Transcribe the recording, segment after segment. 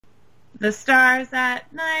The stars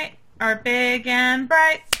at night are big and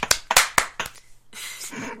bright.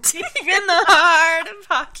 Deep in the heart of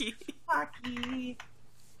hockey. Hockey.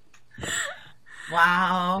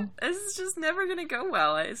 Wow. This is just never gonna go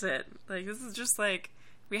well, is it? Like, this is just like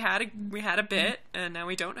we had a bit and now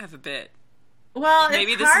we don't have a bit. Well,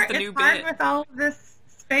 Maybe it's this hard, is the new it's hard bit. with all of this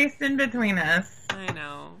space in between us. I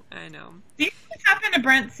know. Do you think what happened to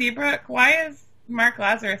Brent Seabrook? Why is Mark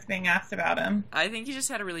Lazarus being asked about him? I think he just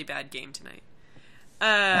had a really bad game tonight.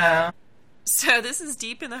 Oh. So this is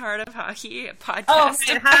Deep in the Heart of Hockey, a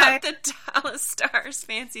podcast about the Dallas Stars'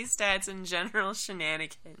 fancy stats and general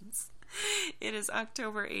shenanigans. It is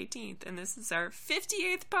October 18th, and this is our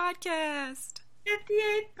 58th podcast.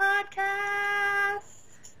 58th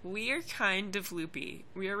podcast. We are kind of loopy.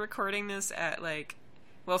 We are recording this at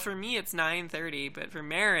well, for me it's 9:30, but for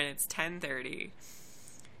Marin it's 10:30.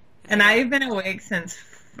 And I've been awake since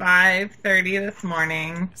 5:30 this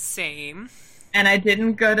morning. Same. And I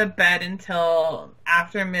didn't go to bed until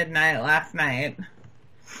after midnight last night.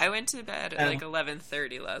 I went to bed at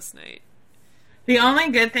 11:30 last night. The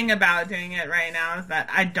only good thing about doing it right now is that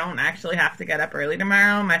I don't actually have to get up early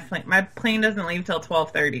tomorrow. My plane doesn't leave till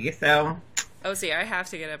 12:30, so... Oh, see, I have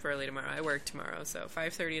to get up early tomorrow. I work tomorrow, so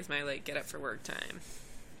 5:30 is my get up for work time.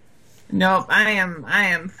 Nope, I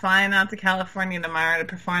am flying out to California tomorrow to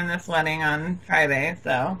perform this wedding on Friday,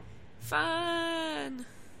 so... Fun!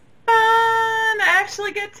 I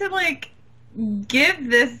actually get to, give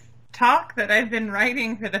this talk that I've been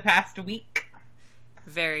writing for the past week.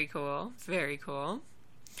 Very cool. Very cool.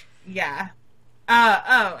 Yeah.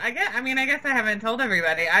 I guess I haven't told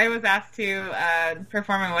everybody. I was asked to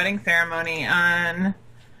perform a wedding ceremony on,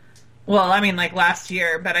 last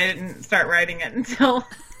year, but I didn't start writing it until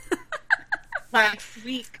last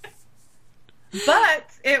week. But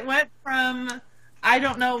it went from... I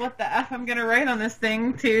don't know what the F I'm going to write on this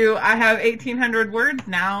thing to I have 1,800 words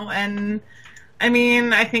now, and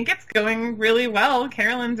I think it's going really well.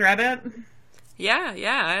 Carolyn's read it. Yeah,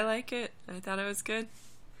 I like it. I thought it was good.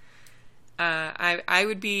 I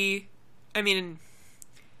would be,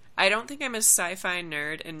 I don't think I'm a sci-fi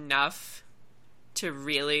nerd enough to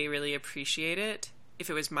really, really appreciate it if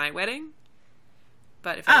it was my wedding,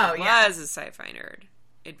 but if I was a sci-fi nerd,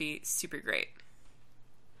 it'd be super great.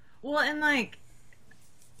 Well, and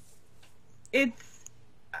it's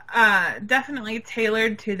definitely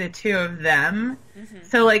tailored to the two of them. Mm-hmm.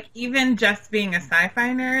 So, even just being a sci-fi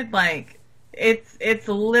nerd, it's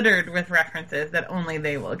littered with references that only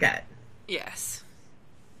they will get. Yes.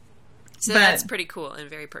 So that's pretty cool and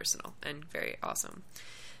very personal and very awesome.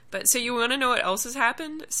 But so you want to know what else has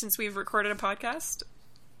happened since we've recorded a podcast?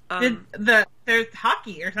 There's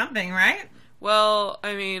hockey or something, right? Well,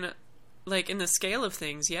 in the scale of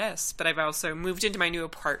things, yes. But I've also moved into my new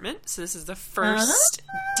apartment. So this is the first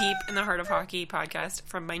Deep in the Heart of Hockey podcast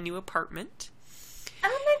from my new apartment.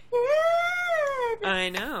 Oh my god! I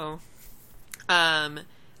know. I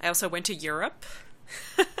also went to Europe.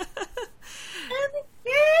 Oh my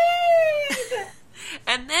god!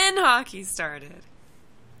 And then hockey started.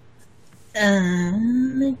 Oh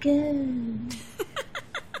my god.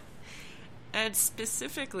 And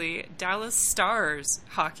specifically, Dallas Stars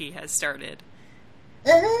hockey has started.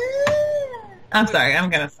 I'm sorry, I'm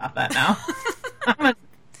going to stop that now. I'm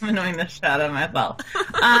annoying the shit out of myself.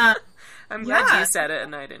 I'm glad you said it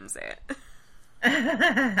and I didn't say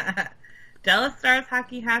it. Dallas Stars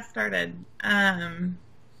hockey has started. Kind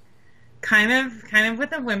of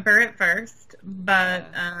with a whimper at first, but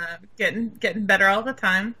getting better all the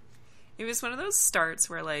time. It was one of those starts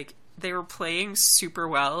where they were playing super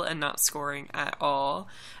well and not scoring at all.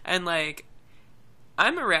 And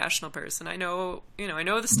I'm a rational person. I know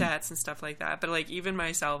the stats and stuff like that. But even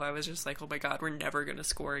myself, I was just oh my God, we're never going to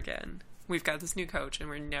score again. We've got this new coach and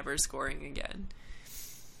we're never scoring again.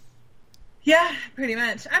 Yeah, pretty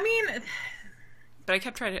much. But I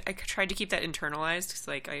tried to keep that internalized.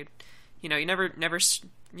 Because you never,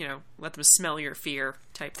 let them smell your fear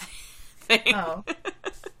type thing. Oh.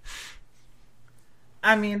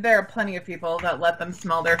 There are plenty of people that let them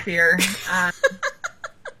smell their fear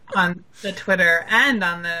on the Twitter and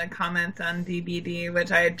on the comments on DBD,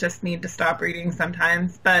 which I just need to stop reading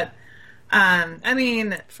sometimes. But,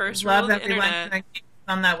 first love rule of the everyone internet.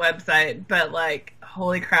 On that website, but,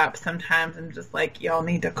 holy crap, sometimes I'm just y'all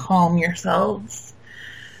need to calm yourselves.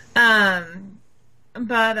 Yeah,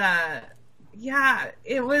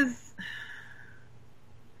 it was...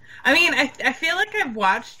 I feel like I've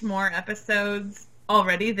watched more episodes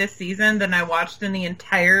already this season than I watched in the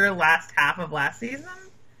entire last half of last season.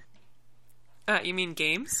 You mean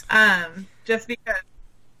games? Just because...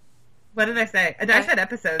 What did I say? I said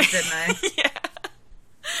episodes, didn't I? Yeah.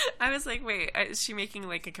 I was like, wait, is she making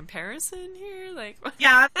like a comparison here? Like, what?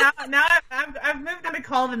 Yeah, now I've moved on to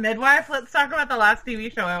Call the Midwife. Let's talk about the last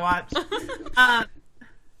TV show I watched.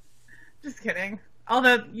 Just kidding.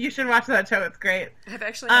 Although you should watch that show, it's great. I've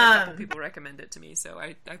actually had a couple people recommend it to me, so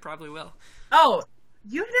I probably will. Oh,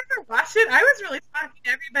 you've never watched it? I was really talking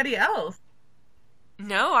to everybody else.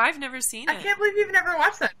 No, I've never seen it. I can't believe you've never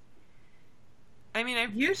watched that. I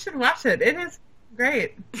mean, you should watch it. It is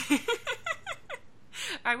great.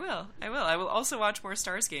 I will. I will also watch more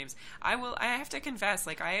Stars games. I have to confess,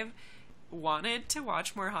 like, I have wanted to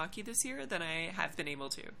watch more hockey this year than I have been able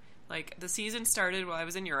to. Like, the season started while I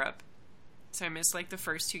was in Europe, so I missed, like, the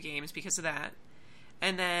first 2 games because of that.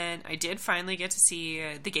 And then I did finally get to see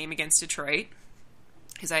the game against Detroit,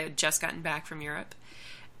 because I had just gotten back from Europe.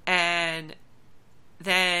 And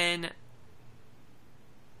then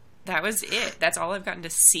that was it. That's all I've gotten to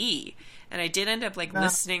see. And I did end up like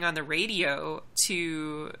listening on the radio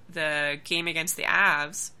to the game against the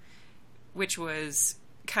Avs, which was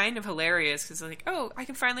kind of hilarious because like, oh, I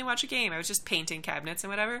can finally watch a game. I was just painting cabinets and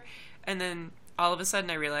whatever. And then all of a sudden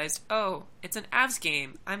I realized, oh, it's an Avs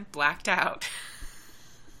game. I'm blacked out.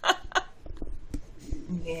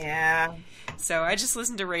 Yeah. So I just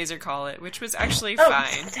listened to Razor Call It, which was actually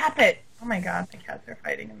fine. Stop it. Oh my god, the cats are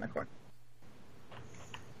fighting in the corner.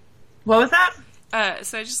 What was that?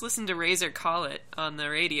 So I just listened to Razor Call It on the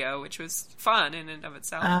radio, which was fun in and of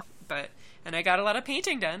itself. And I got a lot of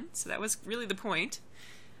painting done, so that was really the point.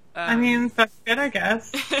 I mean, that's good, I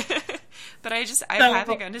guess. But I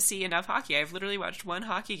haven't gotten to see enough hockey. I've literally watched 1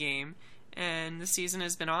 hockey game, and the season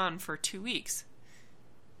has been on for 2 weeks.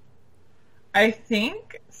 I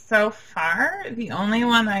think so far the only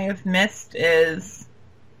one I have missed is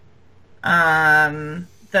the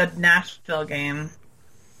Nashville game.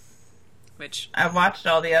 Which I've watched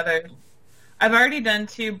all the others. I've already done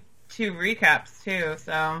two recaps too,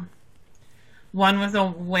 so one was a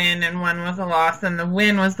win and one was a loss, and the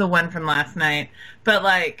win was the one from last night. But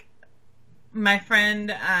like my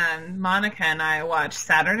friend Monica and I watched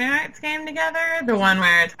Saturday night's game together, the one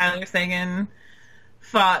where Tyler Seguin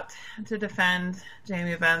fought to defend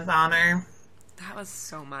Jamie Benn's honor. That was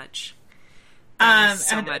so much.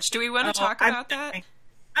 Much. Do we want to talk about that?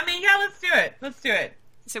 I mean, yeah, let's do it.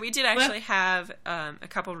 So we did actually have a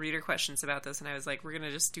couple reader questions about this, and I was like, we're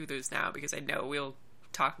gonna just do those now because I know we'll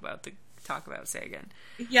talk about Seguin.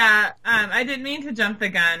 Yeah, I didn't mean to jump the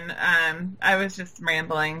gun. I was just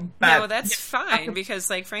rambling. But no, that's fine because,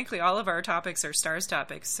 like, frankly, all of our topics are Stars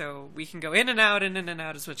topics, so we can go in and out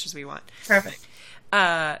as much as we want. Perfect.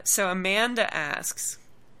 So Amanda asks,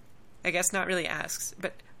 I guess not really asks,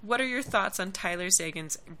 but what are your thoughts on Tyler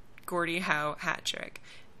Seguin's Gordie Howe hat trick?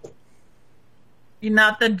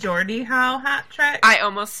 Not the Gordie Howe hat trick? I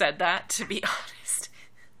almost said that, to be honest.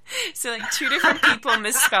 So, like, 2 different people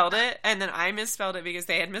misspelled it, and then I misspelled it because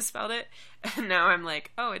they had misspelled it, and now I'm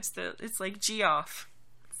like, oh, it's like Geoff.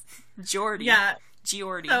 Geordie. Yeah.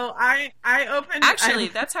 Geordie. So I opened... Actually,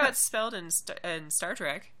 that's how it's spelled in Star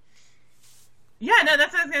Trek. Yeah, no,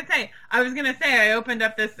 that's what I was going to say. I was going to say I opened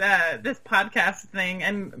up this podcast thing,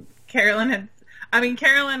 and Carolyn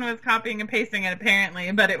was copying and pasting it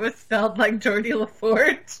apparently, but it was spelled like Geordie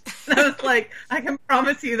LaForge. And I was like, I can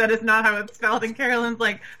promise you that is not how it's spelled. And Carolyn's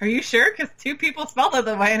like, are you sure? Because 2 people spelled it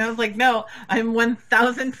that way. And I was like, no, I'm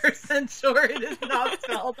 1,000% sure it is not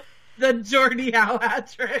spelled the Gordie Howe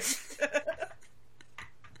hat trick.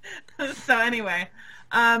 So anyway,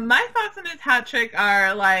 my thoughts on his hat trick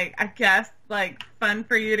are like, I guess, like fun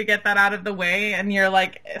for you to get that out of the way in your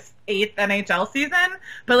like 8th NHL season,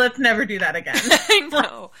 but let's never do that again. I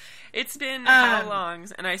know. It's been how long,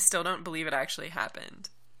 and I still don't believe it actually happened.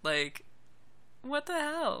 Like, what the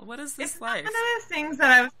hell? What is this life? One of those things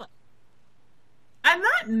that I was like,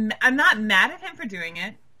 I'm not mad at him for doing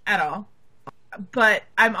it at all, but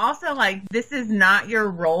I'm also like, this is not your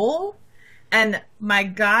role. And my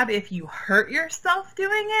God, if you hurt yourself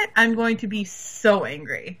doing it, I'm going to be so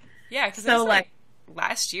angry. Yeah, because it was like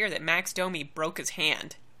last year that Max Domi broke his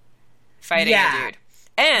hand fighting a dude.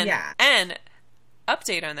 And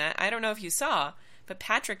update on that, I don't know if you saw, but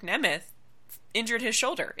Patrick Nemeth injured his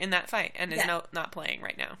shoulder in that fight and is not playing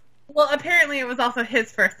right now. Well, apparently it was also his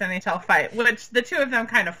first NHL fight, which the 2 of them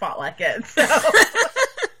kind of fought like it. So.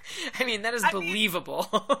 I mean, that is believable.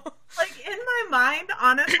 Like, in my mind,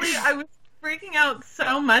 honestly, I was freaking out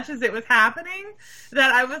so much as it was happening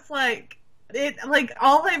that I was like,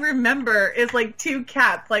 all I remember is like 2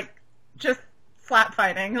 cats, like, just slap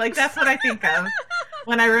fighting. Like, that's what I think of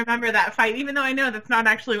when I remember that fight, even though I know that's not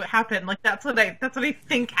actually what happened. Like, that's what I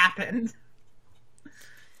think happened.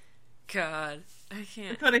 God, I can't.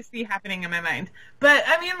 That's what I see happening in my mind. But,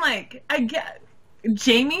 I mean, like, I get,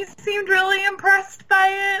 Jamie seemed really impressed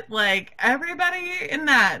by it. Like, everybody in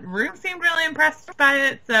that room seemed really impressed by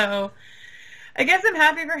it. So, I guess I'm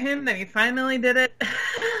happy for him that he finally did it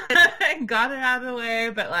and got it out of the way.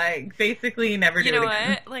 But, like, basically, he never did it again. You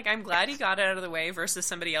know what? Like, I'm glad he got it out of the way versus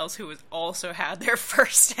somebody else who was also had their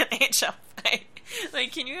first NHL fight.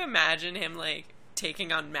 Like, can you imagine him, like,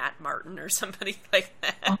 taking on Matt Martin or somebody like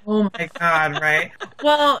that? Oh, my God, right?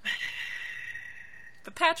 Well...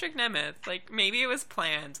 But Patrick Nemeth, like, maybe it was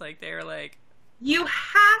planned. Like, they were like... You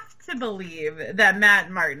have to believe that Matt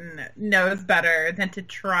Martin knows better than to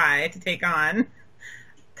try to take on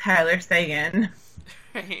Tyler Seguin.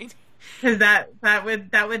 Right. Because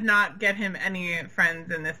that would not get him any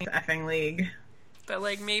friends in this effing league. But,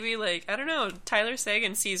 like, maybe, like, I don't know, Tyler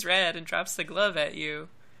Seguin sees red and drops the glove at you.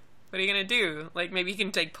 What are you gonna do? Like, maybe he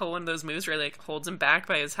can, like, pull one of those moves where he, like, holds him back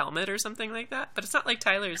by his helmet or something like that. But it's not like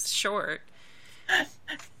Tyler's short.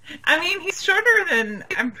 I mean,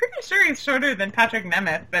 I'm pretty sure he's shorter than Patrick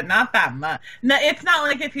Nemeth, but not that much. No, it's not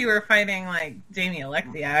like if he were fighting, like, Jamie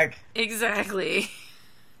Alexiak. Exactly.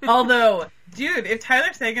 Although, dude, if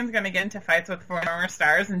Tyler Seguin's gonna get into fights with former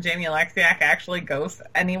stars and Jamie Alexiak actually goes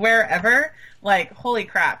anywhere ever, like, holy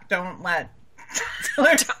crap, don't let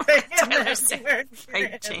Tyler Seguin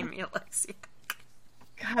fight Jamie Alexiak.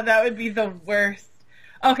 God, that would be the worst.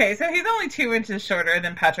 Okay, so he's only 2 inches shorter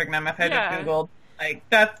than Patrick Nemeth. I just Googled. Like,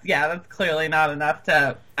 that's clearly not enough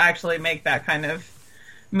to actually make that kind of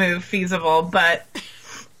move feasible. But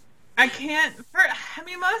I can't,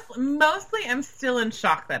 mostly I'm still in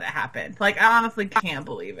shock that it happened. Like, I honestly can't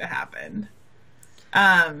believe it happened.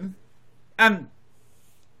 I don't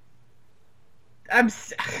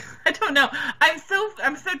know. I'm so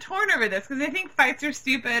torn over this because I think fights are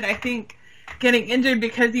stupid. I think getting injured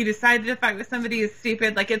because you decided to fight with somebody is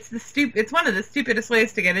stupid. Like, it's one of the stupidest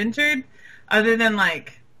ways to get injured, other than,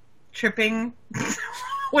 like, tripping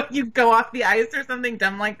when you go off the ice or something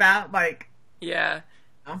dumb like that. Like, yeah.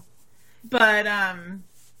 You know. But I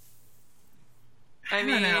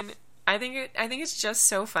mean, I think it's just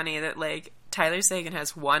so funny that, like, Tyler Seguin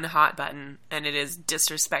has one hot button, and it is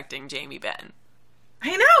disrespecting Jamie Benn.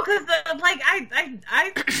 I know, because like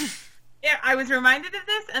I was reminded of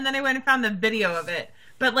this, and then I went and found the video of it.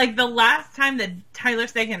 But, like, the last time that Tyler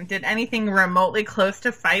Seguin did anything remotely close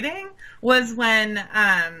to fighting was when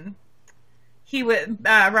Robert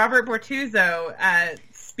Bortuzzo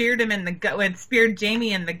speared him in the gut, speared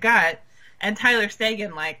Jamie in the gut, and Tyler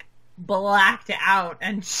Seguin, like, blacked out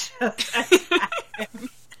and just attacked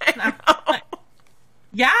him. And I'm like,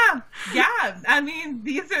 yeah. I mean,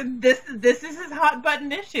 this is his hot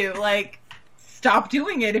button issue. Like, stop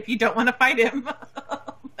doing it if you don't want to fight him.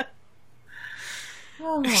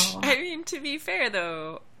 Oh. I mean, to be fair,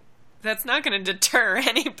 though, that's not going to deter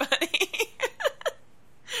anybody.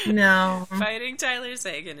 No. Fighting Tyler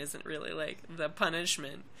Seguin isn't really, like, the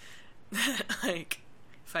punishment that, like,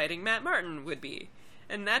 fighting Matt Martin would be.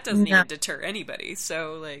 And that doesn't even deter anybody,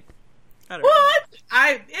 so, like, I don't know.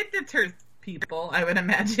 It deters people, I would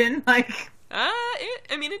imagine. Like,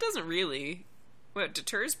 it doesn't really. What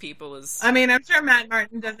deters people is... I mean, I'm sure Matt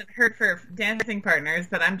Martin doesn't hurt for dancing partners,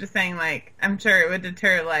 but I'm just saying, like, I'm sure it would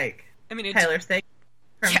deter, like, Tyler Seguin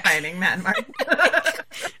from fighting Matt Martin.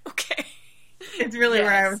 Okay. It's really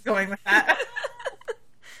where I was going with that.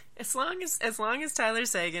 As long as Tyler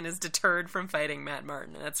Seguin is deterred from fighting Matt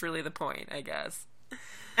Martin, that's really the point, I guess.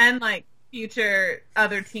 And, like, future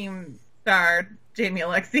other team star Jamie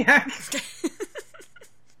Alexiak.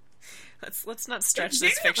 Let's not stretch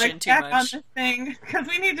this fiction too much. On this thing, because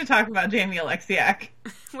we need to talk about Jamie Alexiak.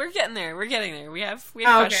 We're getting there. We have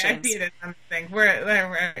questions. Okay, I see it on this thing.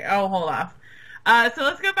 Hold off. So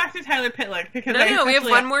let's go back to Tyler Pitlick because we have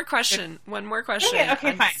one more question.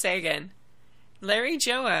 Okay, fine. Seguin. Larry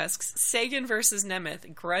Joe asks, Seguin versus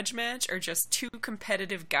Nemeth, grudge match or just two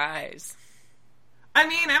competitive guys? I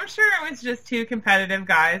mean, I'm sure it was just two competitive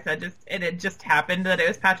guys. It had just happened that it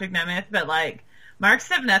was Patrick Nemeth, but, like, Mark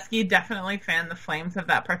Stepnesky definitely fanned the flames of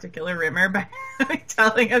that particular rumor by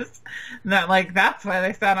telling us that, like, that's why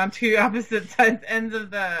they sat on two opposite ends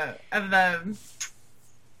of the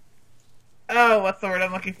what's the word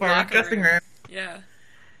I'm looking for? Dressing room. Yeah.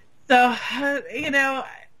 So,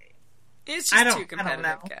 it's just two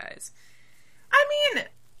competitive guys. I mean,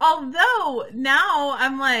 although now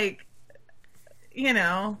I'm like,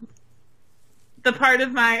 the part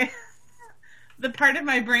of my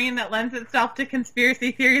brain that lends itself to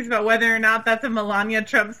conspiracy theories about whether or not that's a Melania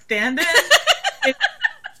Trump stand-in. It's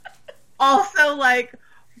also like,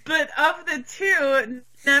 but of the two,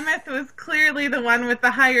 Nemeth was clearly the one with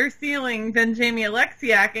the higher ceiling than Jamie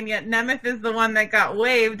Alexiak, and yet Nemeth is the one that got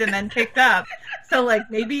waived and then picked up. So, like,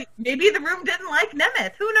 maybe the room didn't like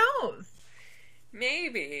Nemeth. Who knows?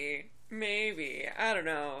 Maybe. I don't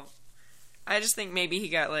know. I just think maybe he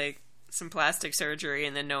got, like, some plastic surgery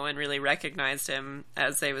and then no one really recognized him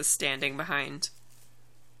as they was standing behind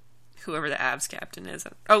whoever the Avs captain is.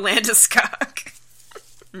 Oh, Landeskog.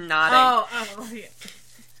 Nodding. Oh, yeah.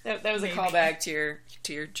 That was a callback to your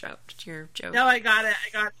joke. No, I got it.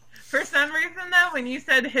 For some reason, though, when you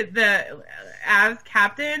said the Avs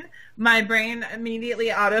captain, my brain immediately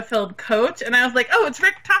autofilled coach, and I was like, oh, it's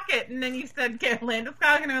Rick Tocchet. And then you said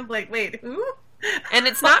Landeskog, and I was like, wait, who? And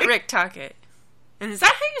it's not Rick Tocchet. And is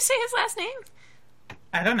that how you say his last name?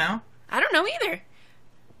 I don't know. I don't know either.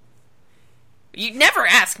 You never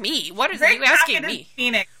ask me. What are you asking me?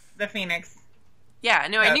 The Phoenix. Yeah,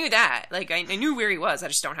 no, I knew that. Like, I knew where he was. I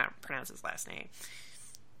just don't know how to pronounce his last name.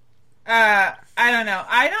 I don't know.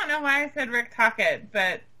 I don't know why I said Rick Tocchet,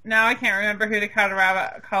 but now I can't remember who the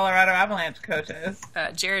Colorado Avalanche coach is.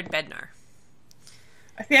 Jared Bednar.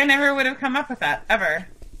 See, I never would have come up with that, ever.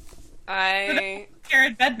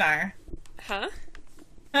 Jared Bednar. Huh?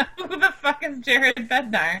 Who the fuck is Jared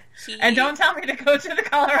Bednar? And don't tell me to coach the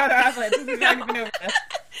Colorado Avalanche. This is not even over this.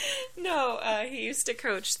 No, he used to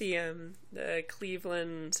coach the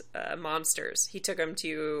Cleveland Monsters. He took them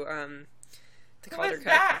to the Calder Cup.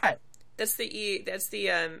 That? That's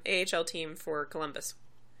the AHL team for Columbus.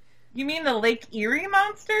 You mean the Lake Erie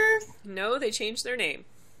Monsters? No, they changed their name.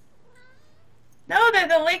 No, they're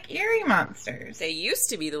the Lake Erie Monsters. They used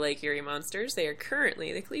to be the Lake Erie Monsters. They are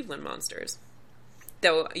currently the Cleveland Monsters.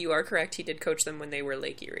 Though you are correct, he did coach them when they were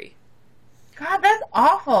Lake Erie. God, that's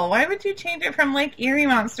awful. Why would you change it from Lake Erie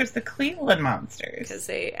Monsters to Cleveland Monsters? Because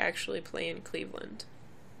they actually play in Cleveland.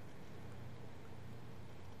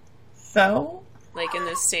 So? Like in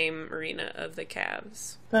the same arena of the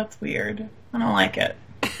Cavs. That's weird. I don't like it.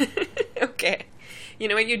 Okay. You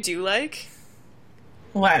know what you do like?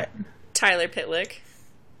 What? Tyler Pitlick.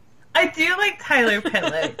 I do like Tyler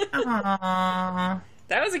Pitlick. Aww.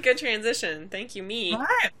 That was a good transition. Thank you, me.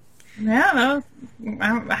 What? Yeah,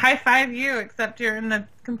 high five you, except you're in the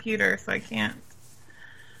computer, so I can't.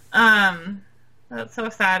 That's so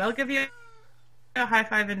sad. I'll give you a high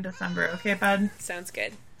five in December, okay, bud? Sounds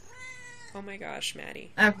good. Oh my gosh,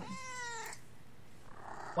 Maddie. Okay.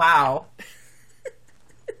 Wow.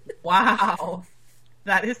 Wow.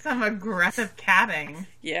 That is some aggressive catting.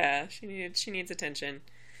 Yeah, she needs attention.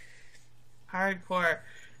 Hardcore.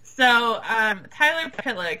 So, Tyler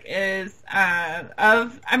Pitlick is,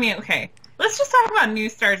 okay, let's just talk about new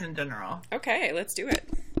stars in general. Okay, let's do it.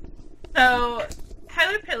 So,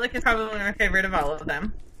 Tyler Pitlick is probably my favorite of all of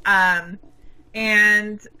them.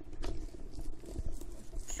 And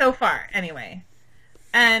so far, anyway.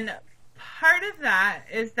 And part of that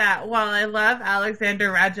is that while I love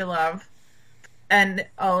Alexander Radulov and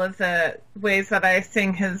all of the ways that I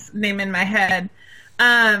sing his name in my head,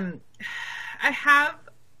 I have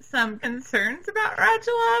some concerns about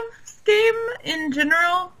Radulov's game in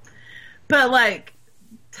general, but like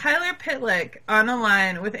Tyler Pitlick on a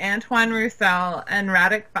line with Antoine Roussel and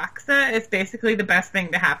Radek Faksa is basically the best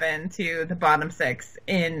thing to happen to the bottom six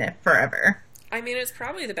in forever. I mean, it's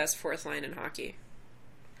probably the best fourth line in hockey.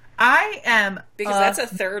 I am because that's a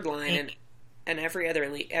third line in every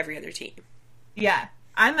other team. Yeah,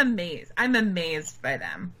 I'm amazed. I'm amazed by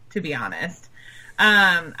them, to be honest.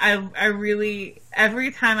 I really,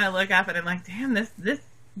 every time I look up and I'm like, damn,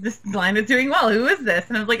 this line is doing well. Who is this?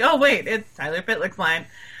 And I was like, oh wait, it's Tyler Pitlick's line.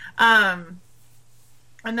 And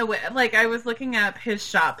the way, like, I was looking up his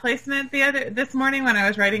shot placement this morning when I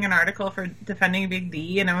was writing an article for Defending Big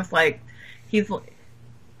D, and I was like, it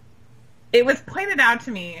was pointed out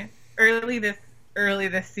to me early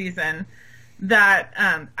this season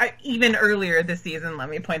that, even earlier this season, let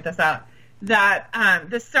me point this out, that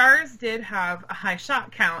the Stars did have a high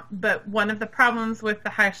shot count, but one of the problems with the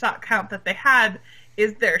high shot count that they had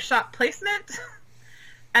is their shot placement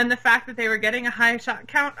and the fact that they were getting a high shot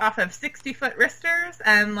count off of 60-foot wristers,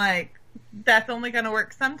 and like that's only going to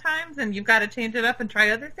work sometimes, and you've got to change it up and try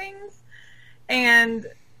other things. And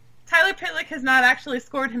Tyler Pitlick has not actually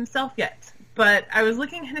scored himself yet, but I was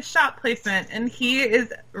looking at his shot placement, and he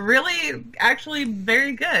is really actually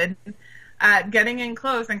very good at getting in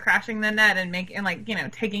close and crashing the net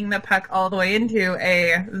and taking the puck all the way into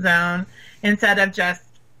a zone instead of just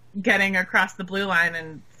getting across the blue line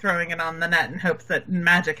and throwing it on the net in hopes that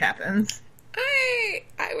magic happens.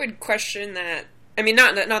 I would question that. I mean,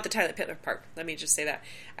 not the Tyler Pitlick part. Let me just say that.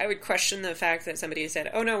 I would question the fact that somebody said,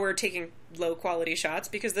 oh no, we're taking low quality shots,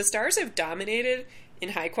 because the Stars have dominated in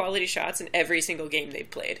high quality shots in every single game they've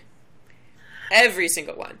played. Every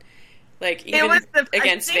single one. Like, even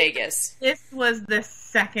against Vegas. This was the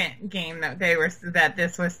second game that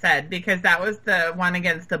this was said, because that was the one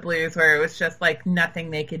against the Blues where it was just like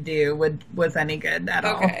nothing they could do was any good at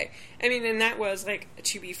all. Okay. I mean, and that was, like,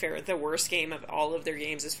 to be fair, the worst game of all of their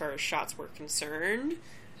games as far as shots were concerned.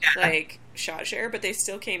 Yeah. Like, shot share, but they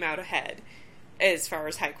still came out ahead as far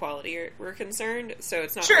as high quality were concerned. So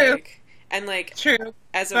it's not like... And, like... True.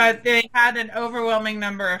 But they had an overwhelming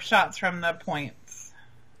number of shots from the points.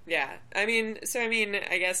 Yeah, I mean,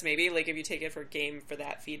 I guess maybe, like, if you take it for game for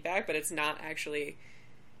that feedback, but it's not actually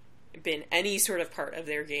been any sort of part of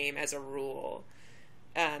their game as a rule.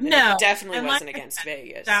 No. It definitely wasn't against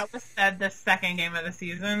Vegas. That was said the second game of the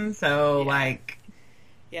season, so,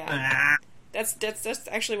 Yeah. That's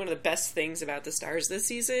actually one of the best things about the Stars this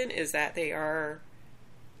season, is that they are,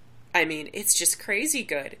 I mean, it's just crazy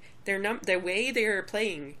good. The way they are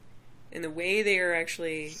playing and the way they are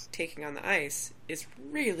actually taking on the ice is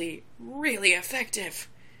really, really effective.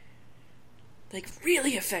 Like,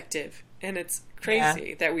 really effective. And it's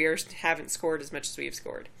crazy that we haven't scored as much as we've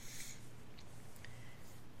scored.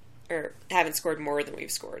 Or haven't scored more than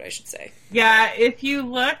we've scored, I should say. Yeah, if you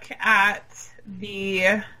look at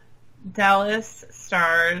the Dallas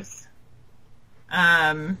Stars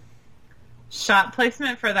shot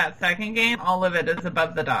placement for that second game, all of it is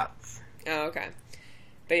above the dots. Oh, okay.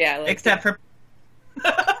 But yeah, like except for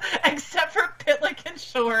Pitlick and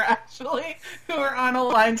Shore, actually, who were on a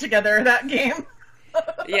line together that game.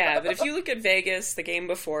 Yeah, but if you look at Vegas, the game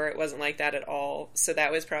before, it wasn't like that at all. So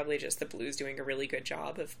that was probably just the Blues doing a really good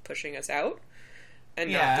job of pushing us out,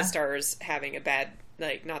 and not the Stars having a bad,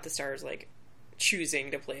 like, not the Stars, like, choosing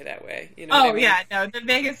to play that way. You know what I mean? Yeah, no, the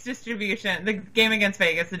Vegas distribution, the game against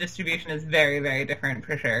Vegas, the distribution is very, very different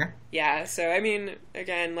for sure. Yeah, so I mean,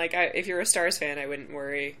 again, like, if you're a Stars fan, I wouldn't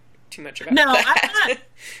worry too much about that.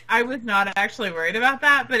 I was not actually worried about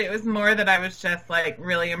that, but it was more that I was just, like,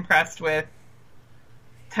 really impressed with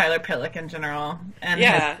Tyler Pitlick in general and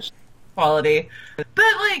his quality. But,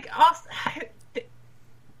 like, also,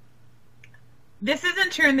 this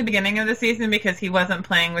isn't true in the beginning of the season because he wasn't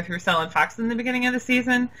playing with Roussel and Fox in the beginning of the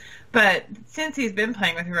season. But since he's been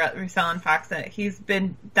playing with Roussel and Fox,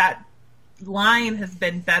 that line has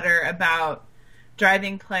been better about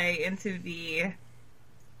driving play into the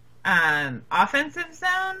offensive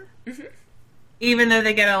zone, even though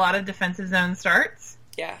they get a lot of defensive zone starts.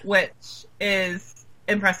 Yeah, which is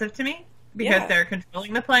impressive to me because they're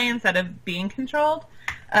controlling the play instead of being controlled.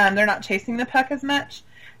 They're not chasing the puck as much.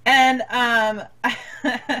 And I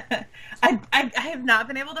have not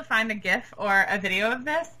been able to find a GIF or a video of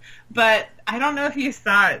this, but I don't know if you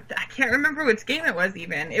saw it. I can't remember which game it was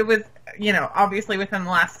even. It was, obviously within the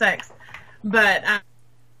last 6. But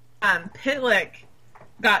Pitlick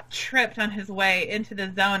got tripped on his way into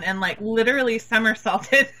the zone and, like, literally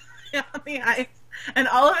somersaulted on the ice. And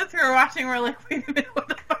all of us who were watching were like, wait a minute, what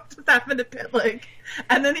the fuck just happened to Pitlick?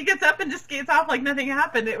 And then he gets up and just skates off like nothing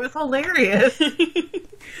happened. It was hilarious.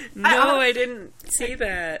 No, I didn't see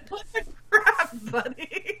that. What the crap,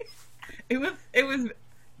 buddy? It was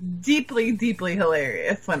deeply, deeply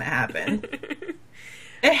hilarious when it happened.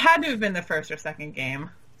 It had to have been the first or second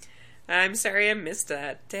game. I'm sorry I missed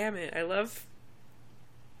that. Damn it. I love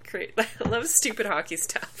stupid hockey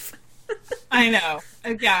stuff. I know.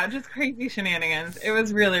 Yeah, just crazy shenanigans. It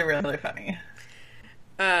was really, really funny.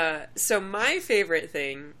 So my favorite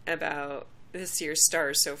thing about this year's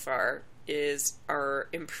Stars so far is our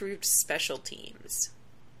improved special teams.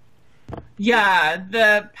 Yeah,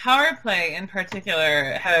 the power play in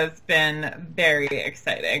particular has been very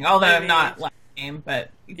exciting. Although not last game,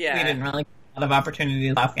 but we didn't really get a lot of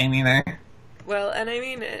opportunities last game either. Well, and I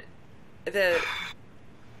mean, the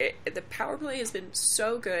power play has been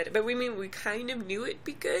so good, but we kind of knew it'd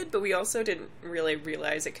be good, but we also didn't really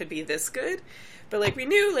realize it could be this good. But, like, we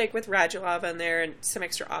knew, like, with Radulov on there and some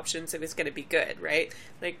extra options, it was going to be good, right?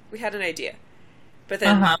 Like, we had an idea. But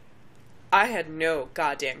then I had no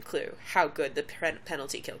goddamn clue how good the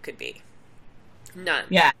penalty kill could be. None.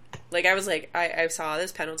 Yeah. Like, I was like, I saw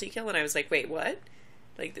this penalty kill, and I was like, wait, what?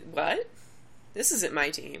 Like, what? This isn't my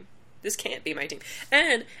team. This can't be my team.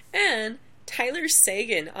 And Tyler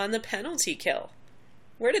Seguin on the penalty kill.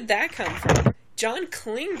 Where did that come from? John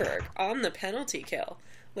Klingberg on the penalty kill.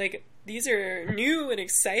 Like, these are new and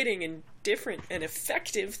exciting and different and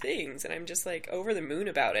effective things, and I'm just, like, over the moon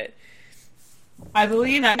about it. I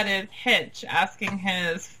believe that is Hitch asking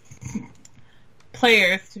his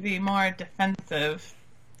players to be more defensive.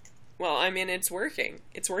 Well, I mean, it's working.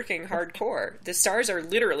 It's working hardcore. The Stars are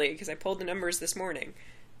literally, because I pulled the numbers this morning,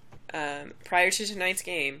 prior to tonight's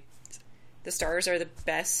game, The Stars are the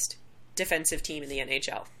best defensive team in the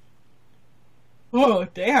NHL. Oh,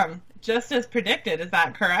 damn. Just as predicted, is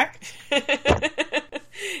that correct?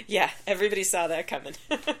 Yeah, everybody saw that coming.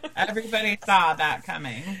 Everybody saw that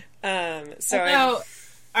coming. So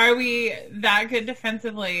are we that good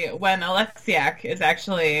defensively when Alexiak is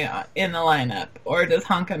actually in the lineup, or does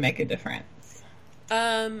Honka make a difference?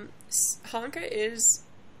 Honka is...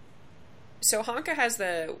 So Honka has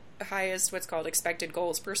the highest what's called expected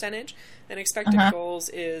goals percentage, and expected goals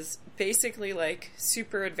is basically like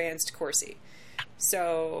super advanced Corsi.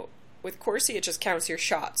 So with Corsi, it just counts your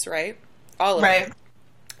shots, right? All of them.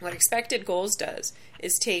 What expected goals does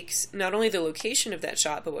is takes not only the location of that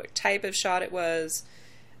shot, but what type of shot it was,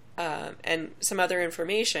 and some other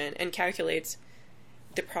information, and calculates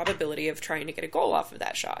the probability of trying to get a goal off of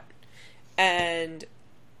that shot. And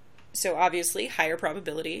so obviously, higher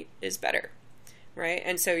probability is better, right?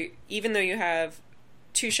 And so even though you have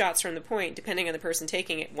 2 shots from the point, depending on the person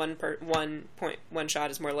taking it, one shot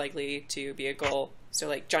is more likely to be a goal. So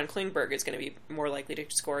like John Klingberg is going to be more likely to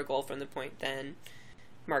score a goal from the point than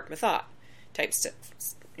Mark Mathot type stuff,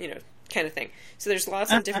 kind of thing. So there's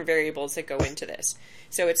lots of different variables that go into this.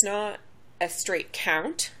 So it's not a straight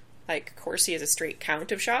count, like Corsi is a straight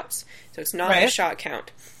count of shots. So it's not a shot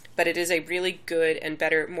count, but it is a really good and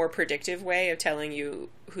better, more predictive way of telling you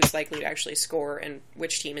who's likely to actually score and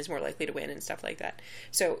which team is more likely to win and stuff like that.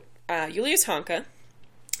 So Julius Honka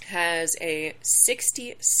has a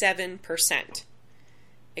 67%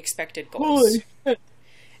 expected goals. Holy.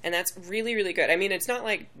 And that's really, really good. I mean, it's not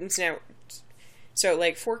like it's now. So,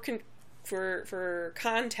 like for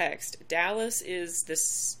context, Dallas is the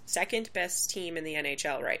second best team in the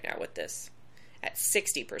NHL right now with this, at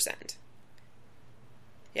 60%.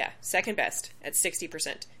 Yeah, second best at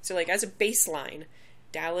 60%. So, like as a baseline,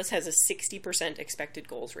 Dallas has a 60% expected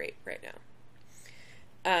goals rate right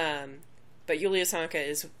now. But Julius Honka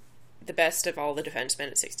is the best of all the defensemen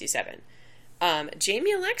at 67.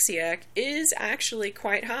 Jamie Alexiak is actually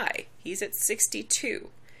quite high. He's at 62.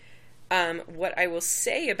 What I will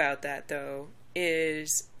say about that, though,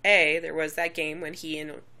 is, there was that game when he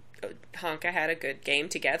and Honka had a good game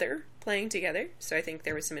together, playing together, so I think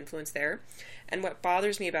there was some influence there. And what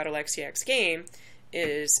bothers me about Alexiak's game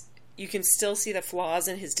is you can still see the flaws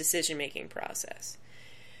in his decision-making process.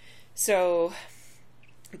 So,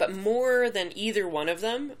 but more than either one of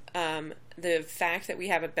them, the fact that we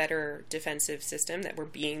have a better defensive system, that we're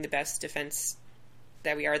being the best defense,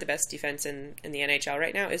 that we are the best defense in the NHL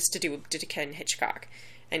right now, is to Ken Hitchcock.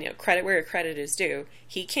 And, credit where credit is due.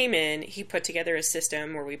 He came in, he put together a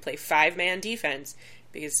system where we play 5-man defense,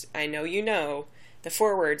 because I know the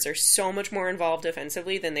forwards are so much more involved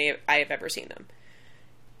defensively than I have ever seen them.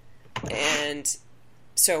 And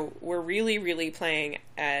so we're really, really playing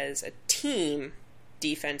as a team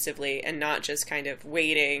defensively and not just kind of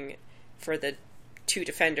waiting for the 2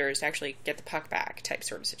 defenders to actually get the puck back type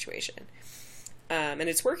sort of situation. And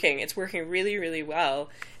it's working. It's working really, really well.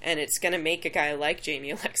 And it's going to make a guy like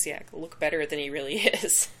Jamie Alexiak look better than he really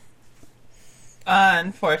is.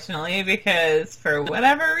 Unfortunately, because for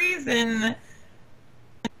whatever reason,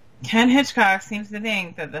 Ken Hitchcock seems to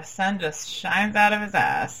think that the sun just shines out of his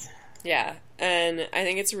ass. Yeah, and I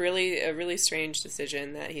think it's really a really strange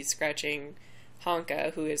decision that he's scratching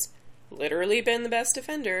Honka, who has literally been the best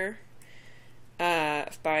defender by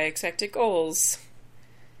expected goals,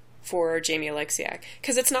 for Jamie Alexiak.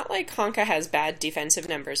 Because it's not like Honka has bad defensive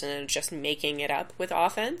numbers and then just making it up with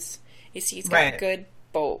offense. You see, he's got good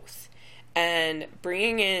both. And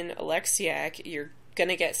bringing in Alexiak, you're going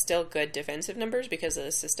to get still good defensive numbers because of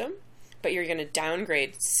the system, but you're going to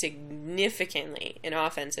downgrade significantly in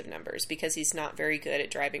offensive numbers because he's not very good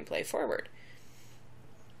at driving play forward.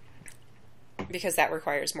 Because that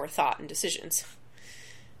requires more thought and decisions.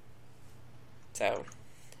 So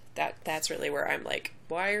that's really where I'm like,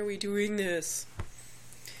 why are we doing this?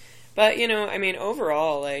 But,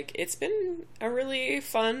 overall, it's been a really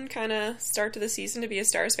fun kind of start to the season to be a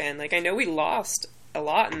Stars fan. I know we lost a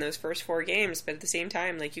lot in those first 4 games, but at the same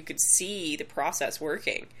time, you could see the process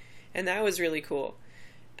working. And that was really cool.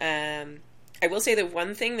 I will say the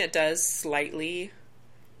one thing that does slightly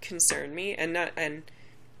concern me, and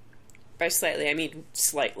by slightly, I mean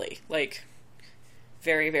slightly,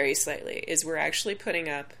 very, very slightly, is we're actually putting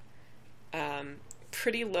up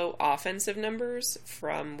pretty low offensive numbers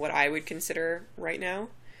from what I would consider right now.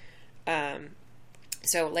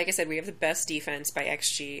 So, like I said, we have the best defense by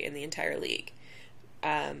XG in the entire league.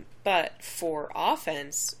 But for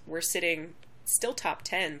offense, we're sitting still top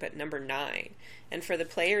 10, but number 9. And for the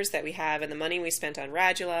players that we have and the money we spent on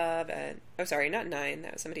Radulov, not 9,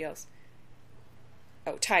 that was somebody else.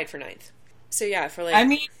 Oh, tied for 9th. So yeah, for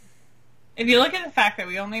if you look at the fact that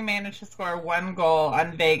we only managed to score 1 goal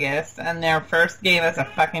on Vegas and their first game as a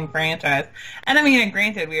fucking franchise, and I mean,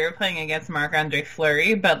 granted, we were playing against Marc-Andre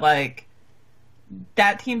Fleury, but like,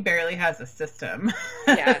 that team barely has a system.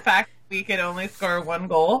 Yeah. The fact that we could only score 1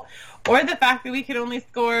 goal, or the fact that we could only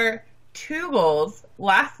score 2 goals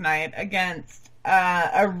last night against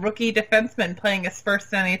a rookie defenseman playing his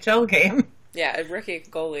first NHL game. Yeah, a rookie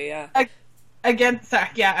goalie, yeah. Against,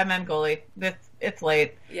 yeah, I meant goalie. It's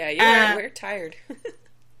late. Yeah, we're tired.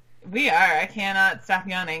 We are. I cannot stop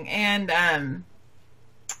yawning. And,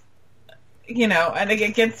 you know, and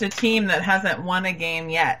against a team that hasn't won a game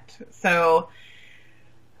yet. So,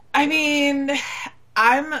 I mean,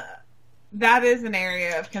 that is an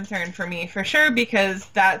area of concern for me for sure, because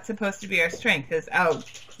that's supposed to be our strength, is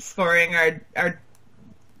outscoring our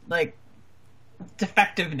like,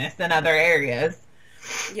 defectiveness in other areas.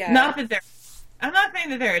 Yeah. I'm not saying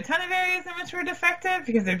that there are a ton of areas in which we're defective,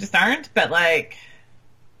 because there just aren't, but like,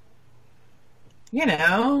 you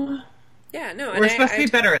know, yeah, no, we're supposed to be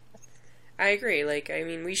better at this. I agree. Like, I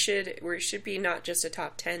mean, we should be not just a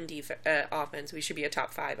top 10 offense. We should be a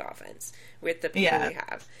top 5 offense with the people we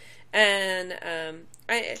have. And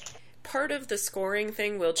part of the scoring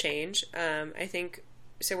thing will change. I think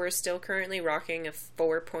so. We're still currently rocking a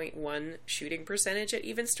 4.1 shooting percentage at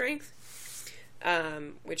even strength,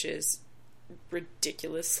 which is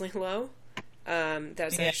ridiculously low.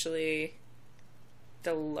 That's actually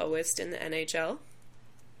the lowest in the NHL.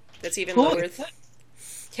 That's even lower.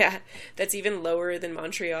 That's even lower than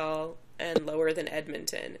Montreal and lower than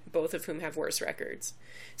Edmonton, both of whom have worse records.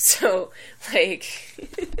 So, like,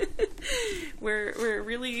 we're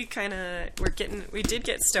really kind of we did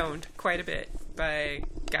get stoned quite a bit by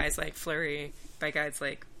guys like Fleury, by guys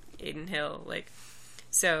like Adin Hill, like,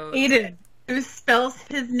 so Adin, who spells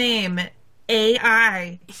his name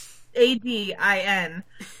AIADIN.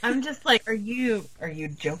 I'm just like, are you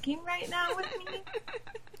joking right now with me?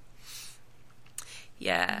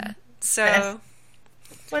 Yeah. So,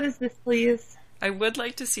 what is this, please? I would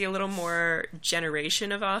like to see a little more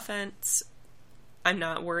generation of offense. I'm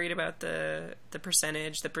not worried about the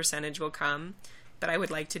percentage. The percentage will come, but I would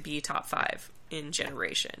like to be top 5 in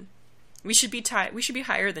generation. We should be we should be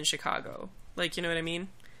higher than Chicago. Like, you know what I mean?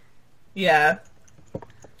 Yeah.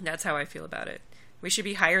 That's how I feel about it. We should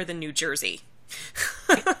be higher than New Jersey.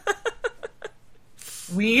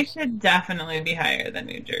 We should definitely be higher than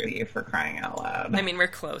New Jersey, for crying out loud. I mean, we're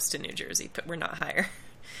close to New Jersey, but we're not higher.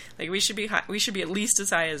 Like, we should be we should be at least as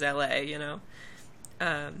high as LA, you know.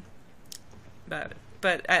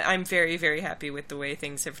 But I'm very, very happy with the way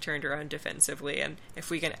things have turned around defensively, and if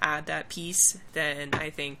we can add that piece, then I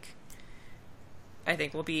think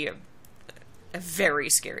we'll be a very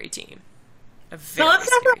scary team. So let's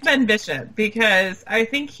talk about Ben Bishop, because I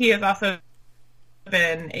think he has also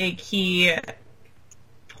been a key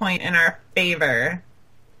point in our favor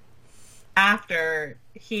after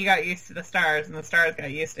he got used to the Stars and the Stars got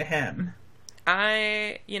used to him.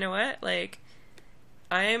 You know what? Like,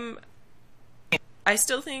 I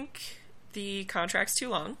still think the contract's too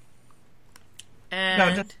long. And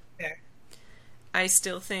no, just there. I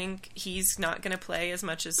still think he's not going to play as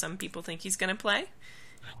much as some people think he's going to play.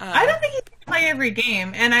 I don't think he can play every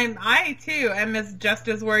game, and I too am just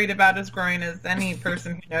as worried about his groin as any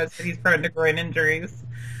person who knows that he's prone to groin injuries.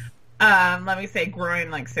 Let me say groin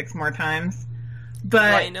like 6 more times.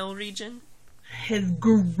 But groinal region? His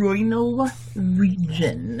groinal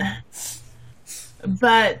region.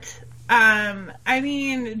 But, I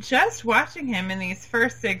mean, just watching him in these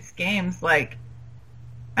first 6 games, like,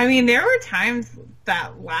 I mean, there were times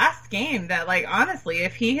that last game that, like, honestly,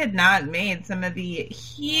 if he had not made some of the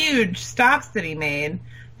huge stops that he made,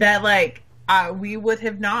 that, like, we would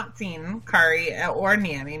have not seen Kari or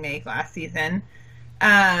Niemi make last season,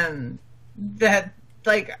 that,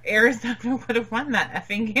 like, Arizona would have won that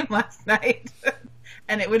effing game last night.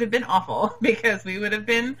 And it would have been awful, because we would have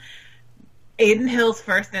been Adin Hill's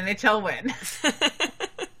first NHL win.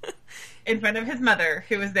 In front of his mother,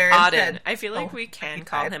 who was there Auden. instead. I feel like we can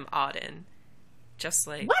call him Auden. Just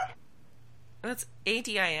like... What? That's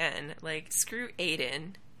ADIN. Like, screw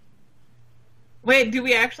Aiden. Wait, do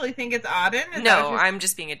we actually think it's Auden? No, I'm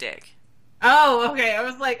just being a dick. Oh, okay. I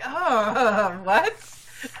was like, what?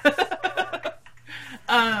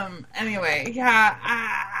 Anyway,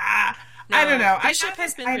 yeah. No, I don't know. Bishop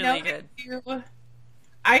has been really good.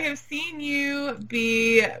 I have seen you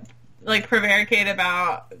be... like, prevaricate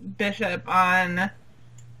about Bishop on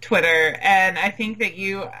Twitter, and I think that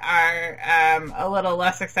you are a little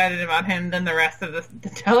less excited about him than the rest of the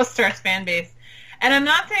Dallas Stars fan base. And I'm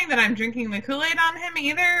not saying that I'm drinking the Kool-Aid on him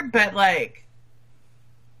either, but, like,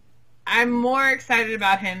 I'm more excited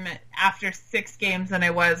about him after 6 games than I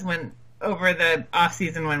was when over the off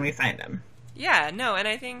season when we signed him. Yeah, no, and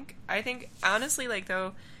I think honestly, like,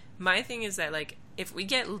 though, my thing is that, like, if we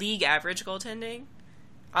get league average goaltending,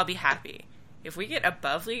 I'll be happy. If we get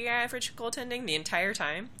above league average goaltending the entire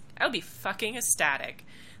time, I'll be fucking ecstatic.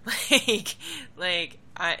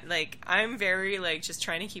 I'm very, like, just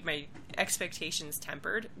trying to keep my expectations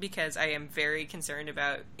tempered because I am very concerned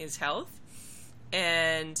about his health.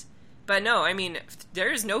 But no, I mean,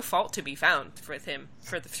 there is no fault to be found with him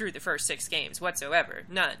through the first 6 games whatsoever.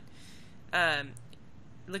 None.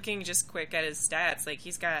 Looking just quick at his stats, like,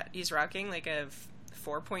 he's rocking like a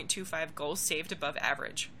 4.25 goals saved above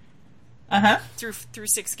average. Through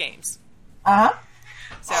 6 games.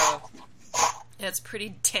 So that's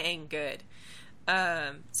pretty dang good.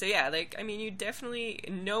 So yeah, like, I mean,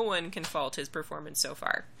 no one can fault his performance so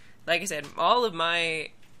far. Like I said, all of my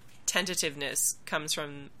tentativeness comes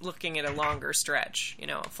from looking at a longer stretch,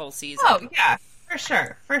 a full season. Oh yeah, for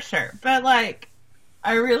sure. But like,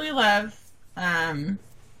 I really love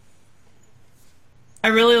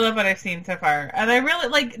what I've seen so far, and I really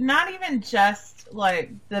like not even just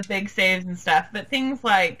like the big saves and stuff, but things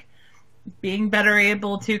like being better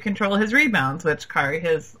able to control his rebounds, which Kari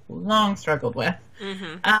has long struggled with.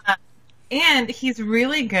 And he's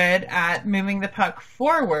really good at moving the puck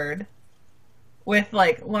forward with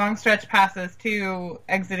like long stretch passes to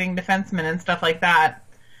exiting defensemen and stuff like that,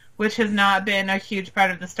 which has not been a huge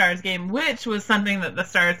part of the Stars game, which was something that the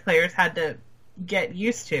Stars players had to get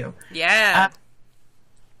used to. Yeah.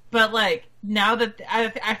 But like now that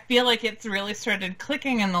I feel like it's really started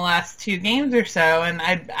clicking in the last 2 games or so, and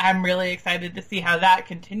I'm really excited to see how that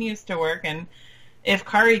continues to work and if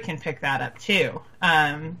Kari can pick that up too.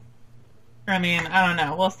 I mean, I don't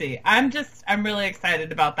know. We'll see. I'm really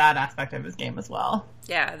excited about that aspect of his game as well.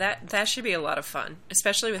 Yeah, that should be a lot of fun,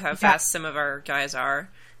 especially with how fast some of our guys are.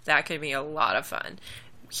 That could be a lot of fun.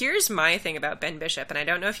 Here's my thing about Ben Bishop, and I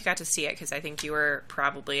don't know if you got to see it because I think you were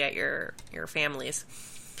probably at your family's.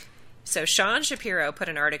 So Sean Shapiro put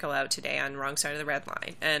an article out today on Wrong Side of the Red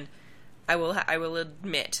Line, and I will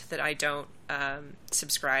admit that I don't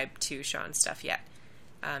subscribe to Sean's stuff yet.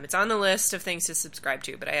 It's on the list of things to subscribe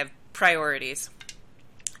to, but I have priorities.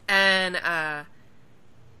 And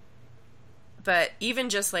but even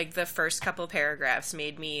just like the first couple paragraphs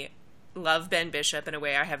made me love Ben Bishop in a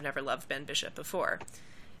way I have never loved Ben Bishop before.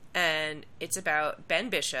 And it's about Ben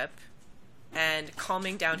Bishop and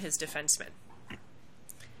calming down his defenseman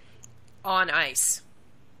on ice.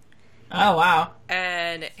 Oh, wow.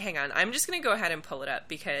 And hang on, I'm just going to go ahead and pull it up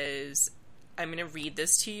because I'm going to read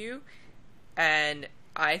this to you, and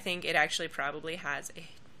I think it actually probably has a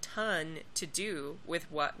ton to do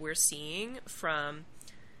with what we're seeing from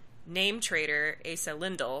name trader Asa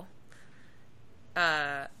Lindell.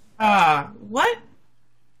 What?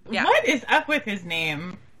 Yeah. What is up with his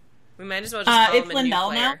name? We might as well just call him a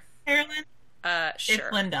Lindell new player. Now, Carolyn? Sure.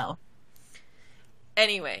 It's Lindell.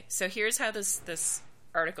 Anyway, so here's how this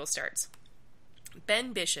article starts.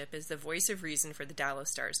 Ben Bishop is the voice of reason for the Dallas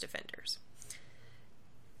Stars defenders.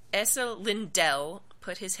 Asa Lindell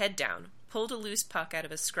put his head down, pulled a loose puck out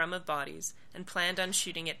of a scrum of bodies, and planned on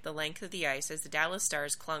shooting it the length of the ice as the Dallas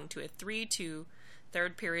Stars clung to a 3-2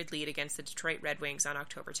 third-period lead against the Detroit Red Wings on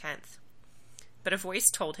October 10th. But a voice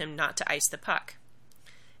told him not to ice the puck.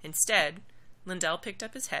 Instead, Lindell picked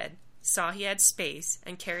up his head, saw he had space,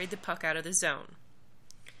 and carried the puck out of the zone.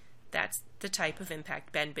 That's the type of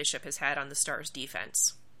impact Ben Bishop has had on the Stars'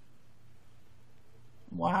 defense.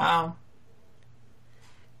 Wow.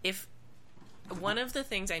 If one of the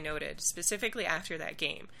things I noted, specifically after that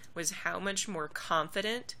game, was how much more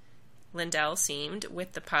confident Lindell seemed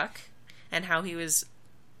with the puck and how he was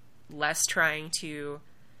less trying to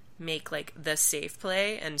make, like, the safe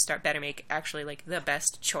play and make actually, like, the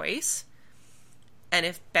best choice. And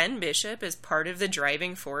if Ben Bishop is part of the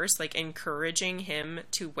driving force, like, encouraging him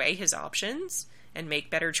to weigh his options and make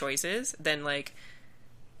better choices, then, like,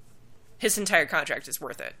 his entire contract is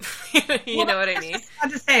worth it. You know what I mean? I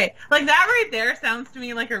have to say, like, that right there sounds to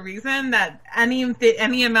me like a reason that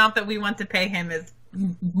any amount that we want to pay him is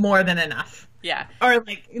more than enough. Yeah. Or,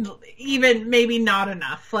 like, even maybe not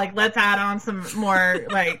enough. Like, let's add on some more,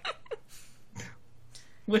 like,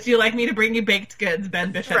 would you like me to bring you baked goods,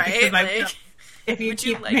 Ben Bishop? Right, like, if you would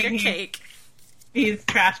keep you like making a cake? These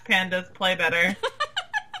trash pandas play better.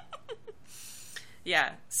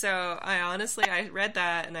 Yeah, so I read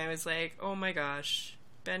that and I was like, oh my gosh,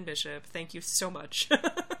 Ben Bishop, thank you so much.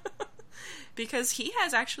 Because he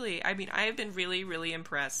has actually, I have been really, really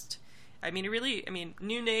impressed.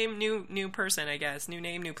 New name, new person, I guess. New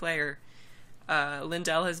name, new player.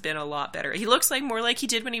 Lindell has been a lot better. He looks like more like he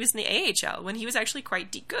did when he was in the AHL, when he was actually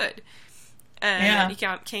quite good. And then he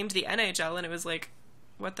came to the NHL, and it was like,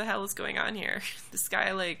 what the hell is going on here? This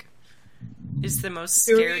guy, like, is the most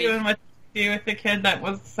scary. Doing what you do with the kid that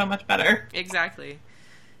was so much better. Exactly.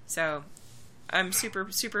 So, I'm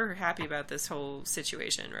super, super happy about this whole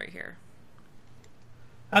situation right here.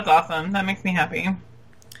 That's awesome. That makes me happy.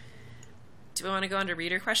 Do we want to go on to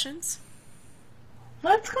reader questions?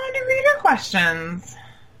 Let's go into reader questions.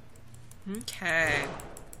 Okay.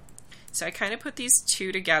 So I kind of put these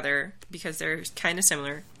two together because they're kind of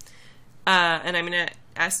similar. And I'm going to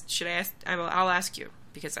ask, I'll ask you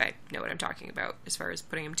because I know what I'm talking about as far as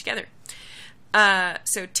putting them together.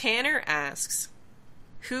 So Tanner asks,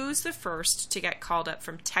 who's the first to get called up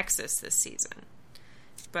from Texas this season?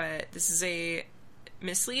 But this is a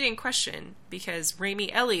misleading question because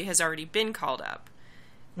Rami Elie has already been called up.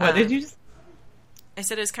 What did you just... I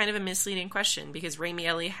said it's kind of a misleading question because Rami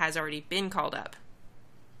Elie has already been called up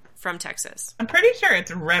from Texas. I'm pretty sure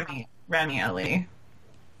it's Rami Elie.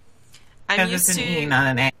 Because it's an E,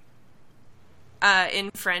 not an A. In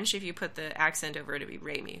French, if you put the accent over it, it'd be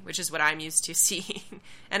Rami, which is what I'm used to seeing.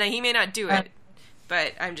 And he may not do it,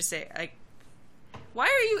 but I'm just saying, like, why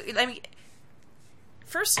are you... I mean,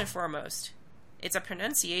 first and foremost, it's a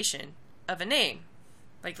pronunciation of a name.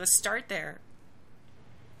 Like, let's start there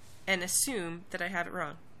and assume that I have it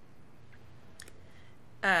wrong.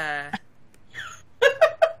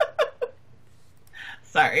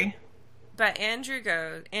 Sorry. But Andrew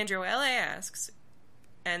L.A. asks,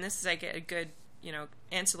 and this is like a good,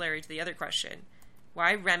 ancillary to the other question,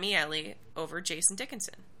 why Rami Elie over Jason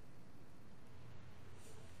Dickinson?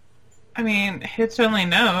 I mean, Hitch only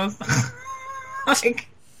knows. Like,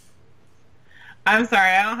 I'm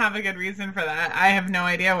sorry, I don't have a good reason for that. I have no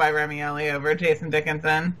idea why Rami Elie over Jason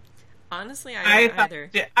Dickinson. Honestly, I don't either.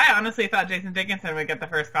 I honestly thought Jason Dickinson would get the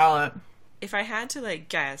first call up. If I had to,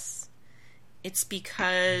 guess, it's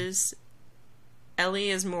because Elie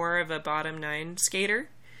is more of a bottom 9 skater,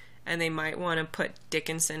 and they might want to put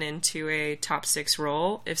Dickinson into a top 6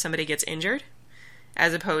 role if somebody gets injured,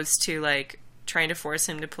 as opposed to, trying to force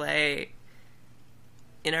him to play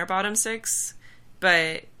in our bottom 6.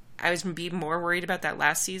 But I was more worried about that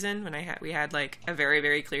last season when we had a very,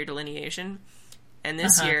 very clear delineation. And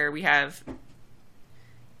this year we have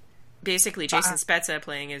basically Jason Spezza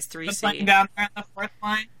playing as 3C. Playing down there on the fourth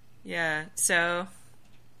line. Yeah, so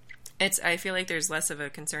I feel like there's less of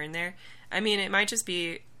a concern there. I mean, it might just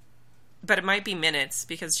be, but it might be minutes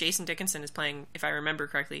because Jason Dickinson is playing, if I remember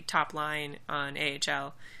correctly, top line on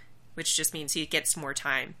AHL, which just means he gets more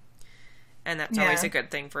time. And that's always a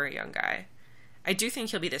good thing for a young guy. I do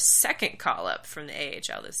think he'll be the second call-up from the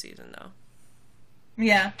AHL this season, though.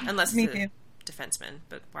 Yeah, unless the defenseman,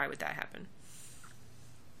 but why would that happen?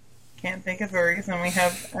 Can't think of a reason we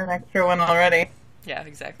have an extra one already. Yeah,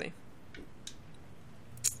 exactly.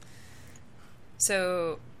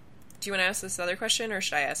 So, do you want to ask this other question, or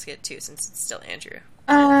should I ask it too, since it's still Andrew?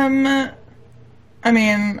 I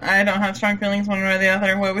mean, I don't have strong feelings one way or the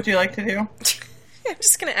other. What would you like to do? I'm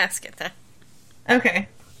just going to ask it then. Okay.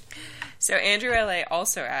 So Andrew L.A.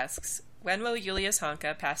 also asks, when will Julius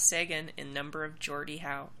Honka pass Sagan in number of Gordie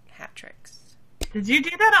Howe hat tricks? Did you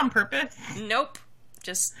do that on purpose? Nope.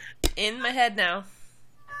 Just in my head now.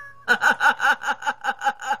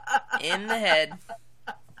 In the head.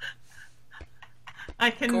 I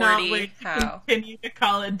cannot wait to continue to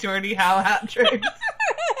call it Gordie Howe hat tricks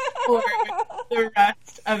for the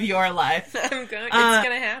rest of your life. It's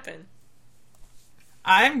gonna happen.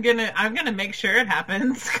 I'm gonna make sure it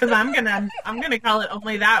happens because I'm gonna call it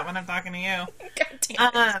only that when I'm talking to you.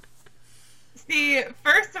 God damn it. See,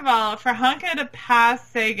 first of all, for Honka to pass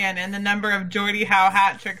Sagan in the number of Gordie Howe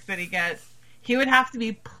hat tricks that he gets, he would have to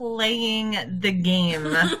be playing the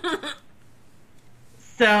game.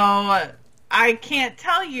 So I can't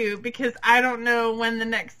tell you because I don't know when the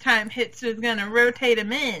next time Hitch is gonna rotate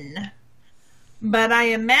him in. But I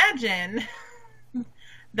imagine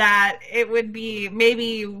that it would be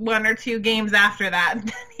maybe 1 or 2 games after that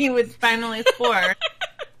he would finally score.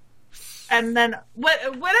 And then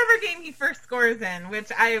whatever game he first scores in, which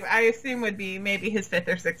I assume would be maybe his 5th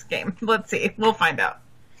or 6th game. Let's see. We'll find out.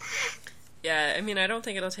 Yeah, I mean, I don't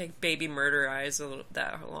think it'll take Baby Murder Eyes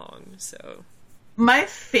that long, so... My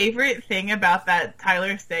favorite thing about that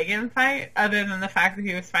Tyler Sagan fight, other than the fact that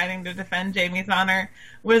he was fighting to defend Jamie's honor,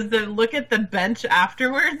 was the look at the bench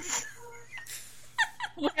afterwards.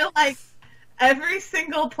 Where, every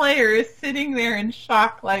single player is sitting there in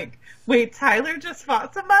shock, wait, Tyler just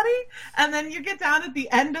fought somebody? And then you get down at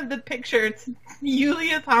the end of the picture, it's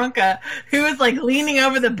Julius Honka, who is, leaning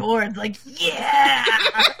over the boards, yeah!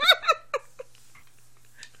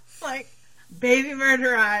 Like, Baby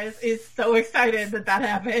Murder Eyes is so excited that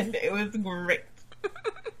happened. It was great.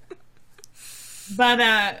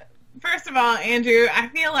 But first of all, Andrew, I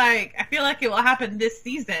feel like it will happen this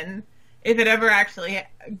season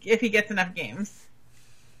if he gets enough games.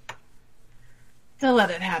 So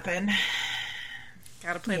let it happen.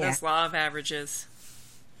 Gotta play this law of averages.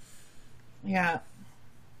 Yeah.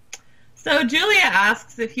 So Julia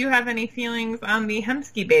asks if you have any feelings on the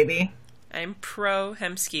Hemsky baby. I'm pro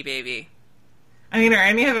Hemsky baby. I mean, are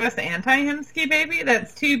any of us anti-Hemsky baby?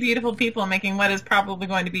 That's two beautiful people making what is probably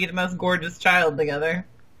going to be the most gorgeous child together.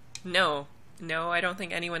 No, I don't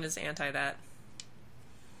think anyone is anti that.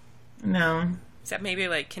 No. Except maybe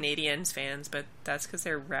like Canadians fans, but that's because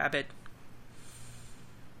they're rabid.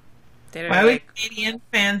 Why would Canadian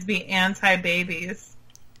fans be anti-babies?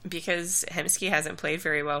 Because Hemsky hasn't played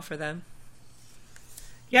very well for them.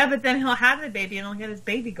 Yeah, but then he'll have the baby and he'll get his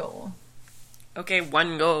baby goal. Okay,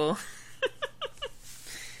 1 goal.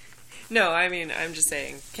 No, I mean, I'm just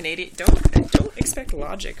saying, don't expect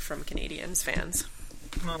logic from Canadians fans.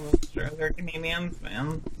 Well, sure, they're Canadians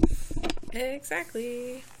fans.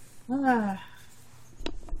 Exactly. So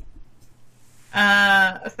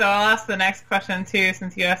I'll ask the next question too,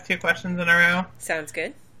 since you asked 2 questions in a row. Sounds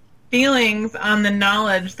good. Feelings on the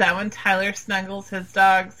knowledge that when Tyler snuggles his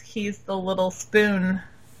dogs, he's the little spoon.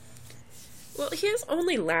 Well, he has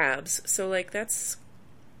only labs, so like I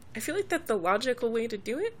feel like that's the logical way to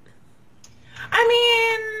do it. I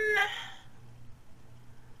mean,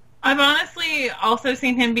 I've honestly also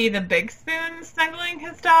seen him be the big spoon snuggling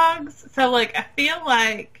his dogs, so like I feel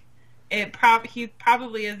like he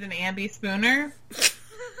probably is an ambi spooner.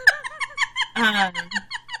 I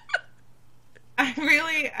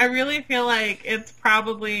really feel like it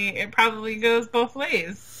probably goes both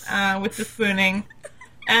ways with the spooning,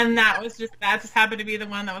 and that just happened to be the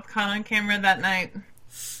one that was caught on camera that night.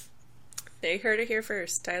 They heard it here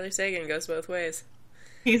first. Tyler Seguin goes both ways.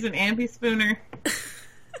 He's an ambi spooner.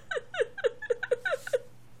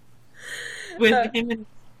 With him and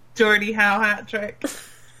Jordy Howe hat trick. God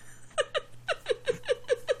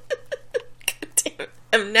damn it.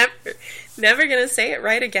 I'm never gonna say it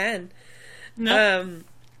right again. No.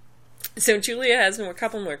 So Julia has a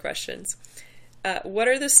couple more questions. What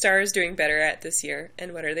are the Stars doing better at this year,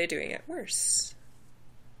 and what are they doing at worse?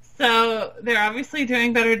 So they're obviously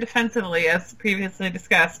doing better defensively, as previously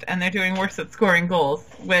discussed, and they're doing worse at scoring goals,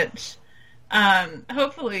 which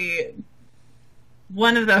hopefully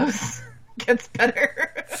one of those gets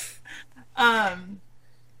better. I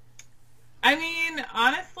mean,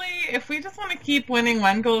 honestly, if we just want to keep winning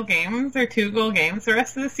 1-goal games or 2-goal games the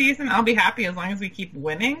rest of the season, I'll be happy as long as we keep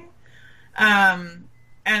winning.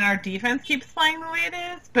 And our defense keeps playing the way it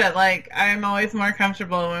is, but like I'm always more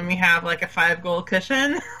comfortable when we have like a 5-goal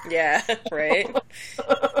cushion. Yeah, right.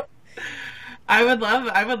 I would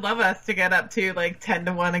love us to get up to like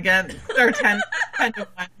 10-1 again, or 10-1.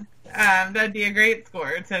 That'd be a great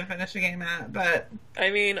score to finish a game at. But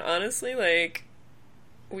I mean, honestly, like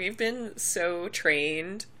we've been so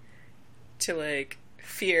trained to like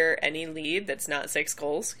fear any lead that's not 6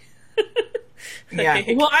 goals. Yeah.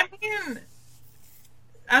 Well, I mean,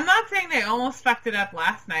 I'm not saying they almost fucked it up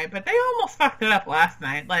last night, but they almost fucked it up last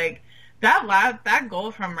night. Like, that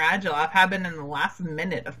goal from Radulov happened in the last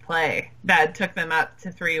minute of play that took them up to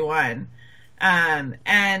 3-1. And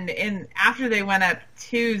after they went up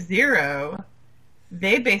 2-0,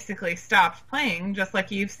 they basically stopped playing, just like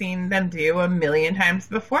you've seen them do a million times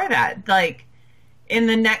before that. Like,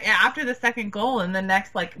 after the second goal, in the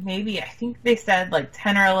next, like, maybe, I think they said, like,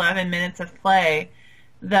 10 or 11 minutes of play,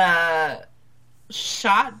 the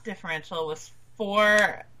shot differential was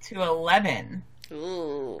 4-11.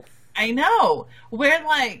 Ooh. I know. Where,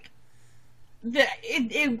 like, and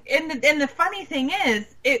the funny thing is,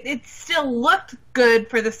 it still looked good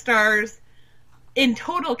for the Stars in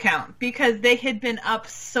total count, because they had been up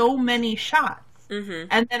so many shots. Mm-hmm.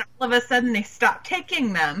 And then all of a sudden they stopped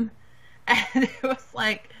taking them. And it was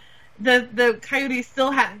like, the Coyotes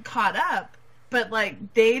still hadn't caught up, but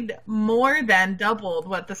like they'd more than doubled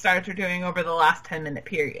what the Stars were doing over the last 10-minute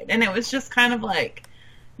period. And it was just kind of like,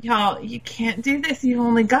 y'all, you can't do this. You've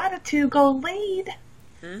only got a 2-goal lead.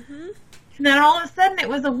 Mm-hmm. And then all of a sudden it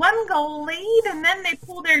was a 1-goal lead, and then they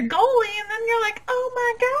pull their goalie, and then you're like, oh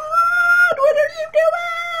my God, what are you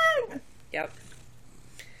doing? Yep.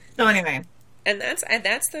 So anyway. And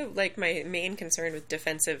that's the like my main concern with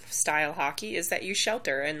defensive style hockey is that you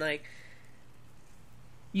shelter, and like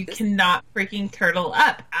you cannot freaking turtle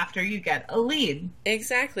up after you get a lead.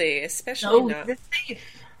 Exactly, especially no not. lead is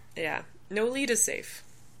safe. Yeah, no lead is safe.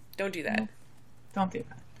 Don't do that. Don't do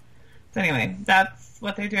that. So anyway, that's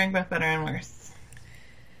what they're doing, both better and worse.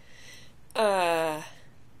 Uh,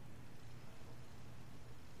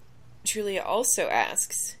 Julia also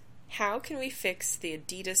asks, how can we fix the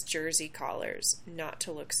Adidas jersey collars not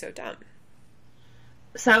to look so dumb?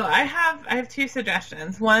 So I have two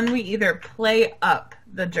suggestions. One, we either play up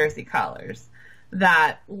the jersey collars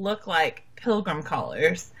that look like pilgrim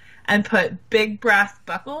collars and put big brass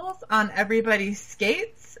buckles on everybody's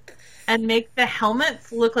skates and make the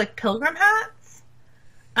helmets look like pilgrim hats.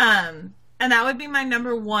 And that would be my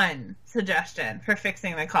number one suggestion for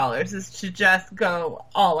fixing the collars, is to just go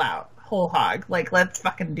all out, whole hog. Like, let's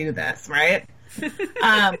fucking do this, right?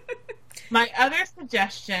 My other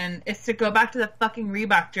suggestion is to go back to the fucking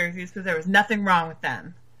Reebok jerseys because there was nothing wrong with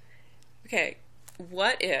them. Okay,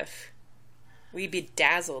 what if we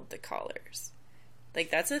bedazzled the collars? Like,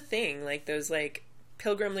 that's a thing. Like, those, like,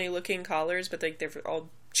 pilgrimly looking collars, but, like, they're all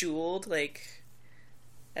jeweled. Like,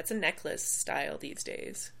 that's a necklace style these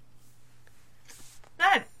days.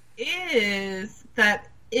 That is.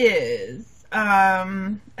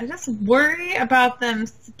 I just worry about them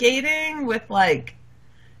skating with, like,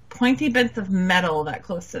 pointy bits of metal that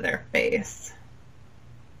close to their face.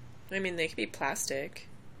 I mean, they could be plastic.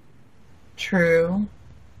 True.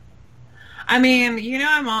 I mean, you know,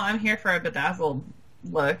 I'm here for a bedazzled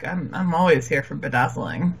look. I'm always here for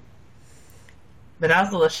bedazzling.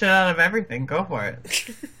 Bedazzle the shit out of everything. Go for it.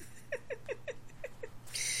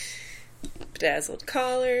 Bedazzled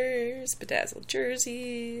collars, bedazzled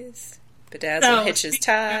jerseys, bedazzled hitches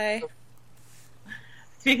tie.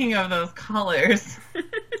 Speaking of those collars,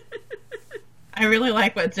 I really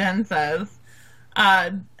like what Jen says.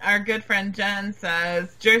 Our good friend Jen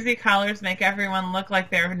says, jersey collars make everyone look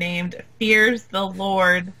like they're named Fears the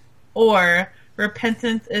Lord or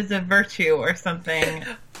Repentance is a Virtue or something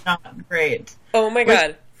not great. Oh my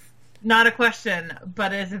god. Not a question,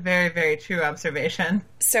 but it is a very, very true observation.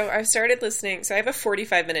 So I've started listening. So I have a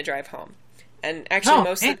 45-minute drive home. And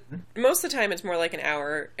actually, most of the time, it's more like an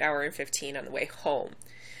hour and 15 on the way home.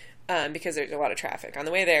 Because there's a lot of traffic. On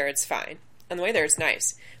the way there, it's fine. On the way there, it's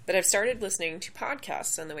nice. But I've started listening to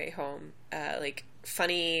podcasts on the way home. Like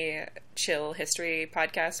funny, chill history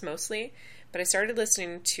podcasts mostly. But I started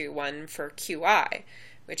listening to one for QI,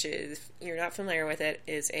 which is, if you're not familiar with it,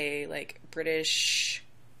 is a like British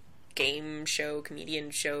game show,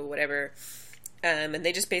 comedian show, whatever. And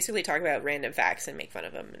they just basically talk about random facts and make fun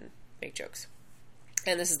of them and make jokes.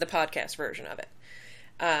 And this is the podcast version of it.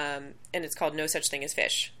 And it's called No Such Thing as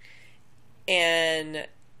Fish. And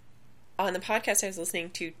on the podcast I was listening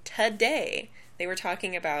to today, they were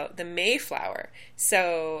talking about the Mayflower.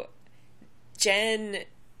 So Jen's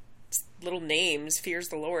little names, Fears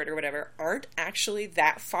the Lord or whatever, aren't actually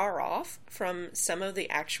that far off from some of the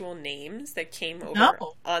actual names that came over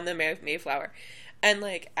on the Mayflower. And,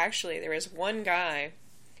 like, actually, there was one guy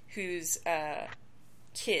whose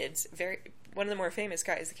kids, one of the more famous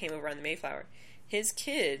guys that came over on the Mayflower, his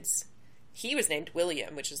kids, he was named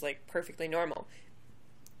William, which is, like, perfectly normal.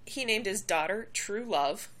 He named his daughter True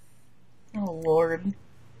Love. Oh, Lord.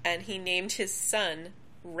 And he named his son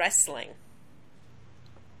Wrestling.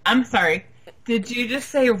 I'm sorry. Did you just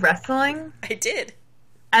say wrestling? I did.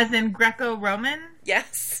 As in Greco-Roman?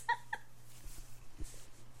 Yes.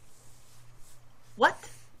 What?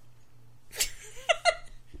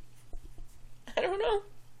 I don't know.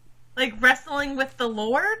 Like wrestling with the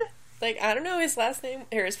Lord? Like, I don't know, his last name,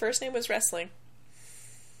 or his first name was Wrestling.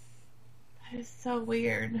 That is so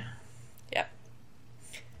weird. Yeah.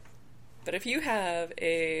 But if you have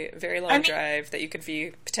a very long drive that you could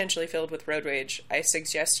be potentially filled with road rage, I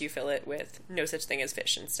suggest you fill it with No Such Thing as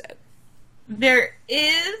Fish instead. There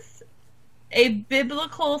is a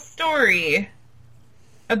biblical story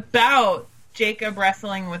about Jacob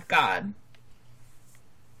wrestling with God.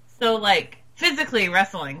 So, like, physically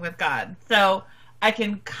wrestling with God. So, I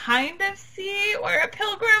can kind of see where a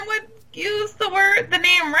pilgrim would use the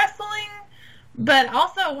name wrestling. But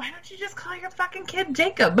also, why don't you just call your fucking kid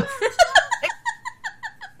Jacob?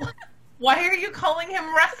 Why are you calling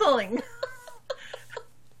him wrestling?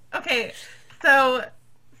 Okay, so,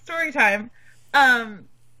 story time.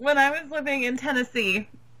 When I was living in Tennessee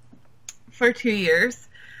for 2 years,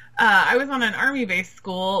 I was on an army-based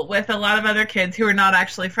school with a lot of other kids who were not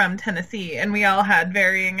actually from Tennessee, and we all had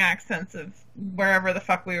varying accents of wherever the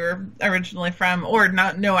fuck we were originally from, or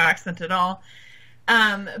no accent at all.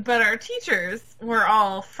 But our teachers were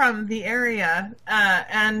all from the area,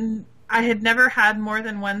 and I had never had more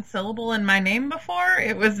than one syllable in my name before.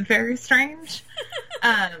 It was very strange.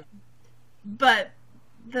 But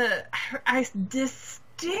I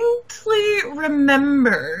distinctly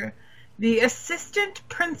remember the assistant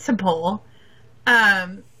principal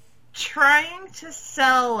trying to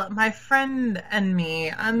sell my friend and me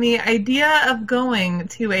on the idea of going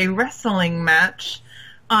to a wrestling match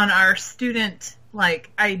on our student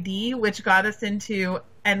ID, which got us into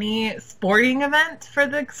any sporting event for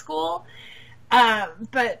the school.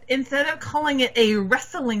 But instead of calling it a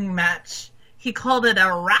wrestling match, he called it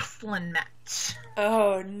a wrestling match.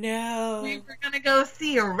 Oh no. We were gonna go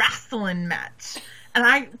see a wrestling match. And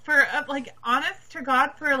honest to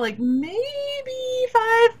God, for maybe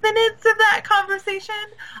 5 minutes of that conversation,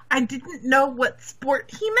 I didn't know what sport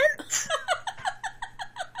he meant.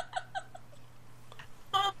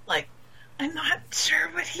 I'm not sure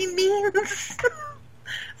what he means.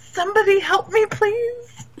 Somebody help me,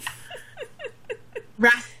 please.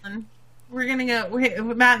 Wrestling. We're gonna go.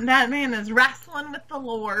 That man is wrestling with the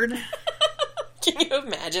Lord. Can you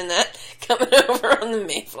imagine that coming over on the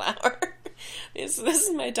Mayflower? This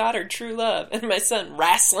is my daughter, True Love, and my son,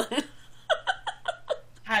 wrestling.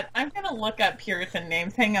 I'm gonna look up Puritan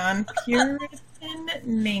names. Hang on, Puritan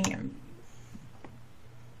names.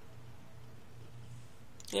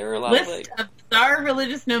 There were a lot List of bizarre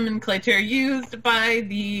religious nomenclature used by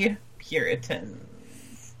the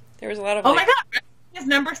Puritans. There was a lot of. Oh my God, wrestling is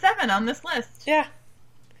number 7 on this list. Yeah.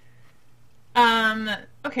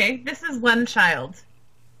 Okay, this is one child.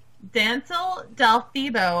 Dancel Del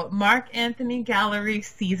Thebo, Mark Anthony Gallery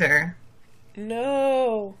Caesar.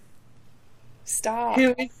 No. Stop.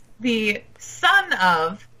 Who is the son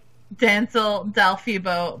of Dancel Del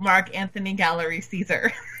Thebo, Mark Anthony Gallery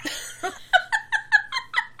Caesar.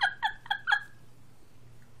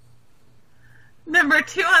 Number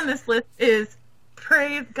 2 on this list is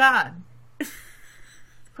Praise God,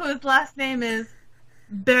 whose last name is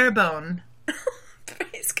Barebone.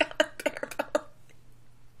 Praise God, Barebone.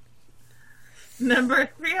 Number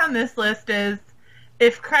 3 on this list is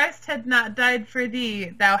If Christ had not died for thee,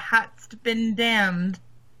 thou hadst been damned.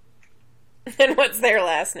 And what's their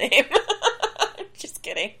last name? Just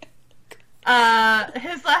kidding.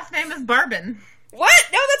 His last name is Barbin. What?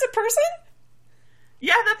 No, that's a person?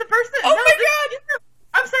 Yeah, that's a person. Oh my God!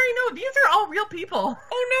 I'm sorry, no, these are all real people.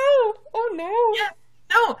 Oh no! Oh no! Yeah,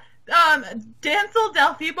 no. Dancel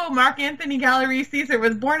Del Thebo Mark Anthony Gallery Caesar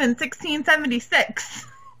was born in 1676.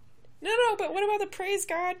 No, but what about the Praise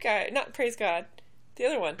God guy? Not Praise God. The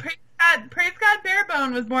other one. Praise God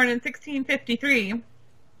Barebone was born in 1653.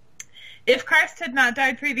 If Christ had not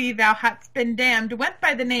died for thee, thou hadst been damned, went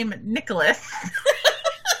by the name Nicholas.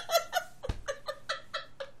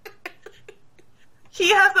 He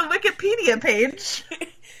has a Wikipedia page.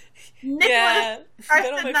 Nicholas,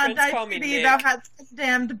 Christ had not died for thee, thou hadst been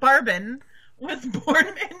damned, Barbin, was born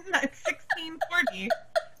in 1640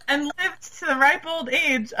 and lived to the ripe old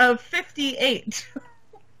age of 58.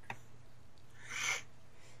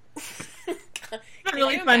 It's a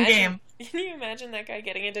really fun game. Can you imagine that guy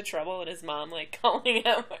getting into trouble and his mom, calling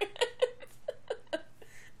out?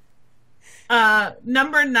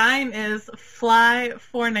 Number 9 is Fly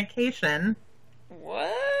Fornication.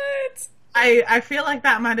 What? I feel like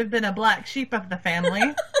that might have been a black sheep of the family.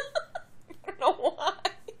 I don't know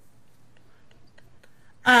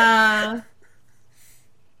why.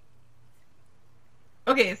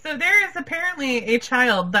 Okay, so there is apparently a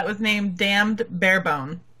child that was named Damned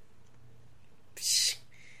Barebone.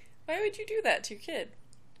 Why would you do that to your kid?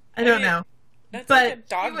 I don't know. That's but like a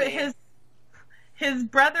dog name. His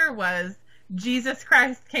brother was Jesus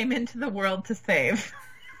Christ came into the world to save.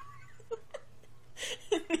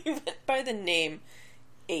 He went by the name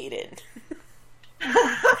Aiden.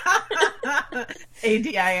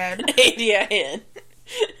 A-D-I-N. A-D-I-N.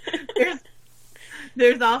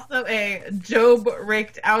 There's also a Job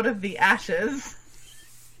raked out of the ashes.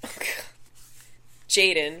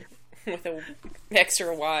 Jaden, with an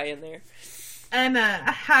extra Y in there. And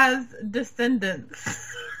has descendants.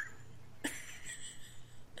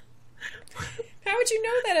 How would you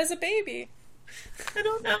know that as a baby? I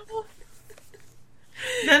don't know.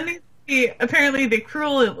 Then apparently the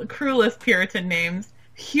cruelest Puritan names.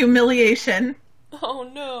 Humiliation. Oh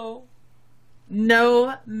no.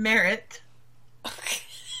 No merit.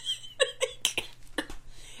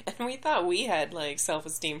 And we thought we had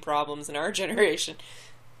self-esteem problems in our generation.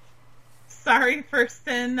 Sorry for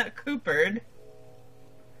sin, Coopered.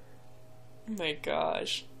 Oh my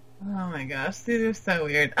gosh. Oh my gosh, these are so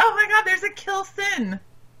weird. Oh my god, there's a kill sin.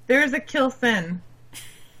 There's a kill sin.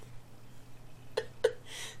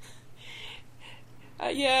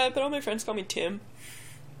 Yeah, but all my friends call me Tim.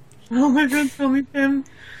 Oh, my friends call me Tim.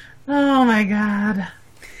 Oh my god.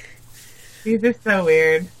 These are so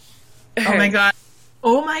weird. Oh my god.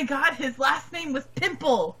 Oh my god, his last name was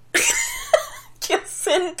Pimple. Kill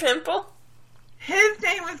sin Pimple? His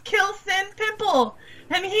name was Kill Sin Pimple,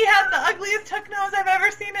 and he had the ugliest hook nose I've ever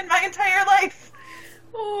seen in my entire life.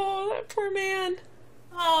 Oh, that poor man.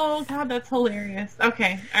 Oh, God, that's hilarious.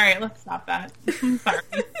 Okay, all right, let's stop that. I'm sorry.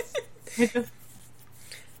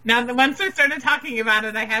 Now, once we started talking about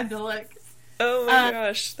it, I had to look. Oh my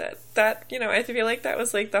gosh, that you know, I feel like that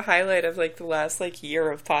was like the highlight of like the last like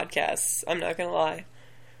year of podcasts. I'm not gonna lie.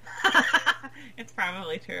 It's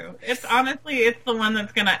probably true. It's the one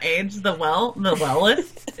that's gonna age the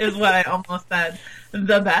wellest is what I almost said.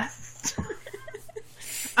 The best.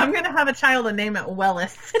 I'm gonna have a child and name it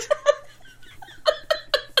Wellest.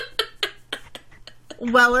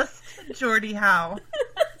 Wellest Geordie Howe.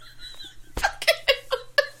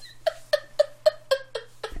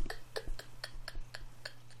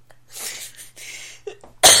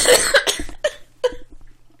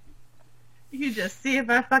 You just see if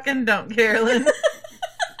I fucking don't, Carolyn.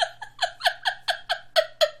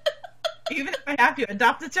 Even if I have to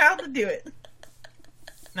adopt a child to do it.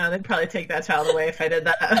 No, they'd probably take that child away if I did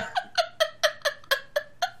that.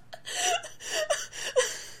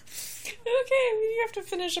 Okay, we have to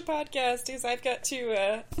finish a podcast because I've got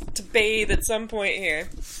to bathe at some point here.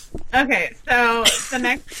 Okay, so the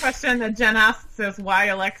next question that Jen asks is why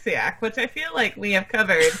Alexiak, which I feel like we have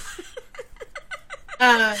covered.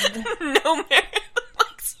 No merit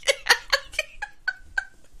Alexiak.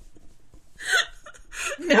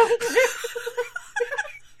 No.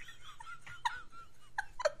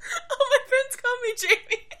 All my friends call me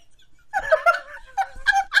Jamie.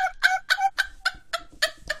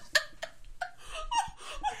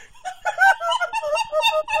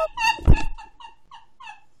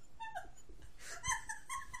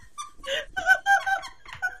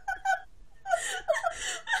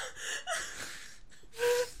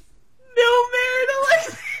 No merit,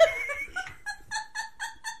 Alexiak.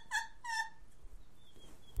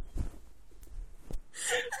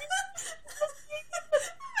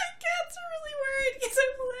 My cats are really worried because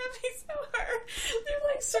I'm laughing so hard. They're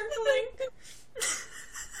like circling.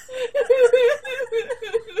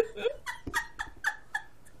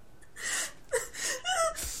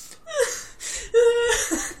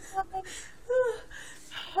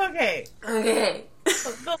 Okay. Okay.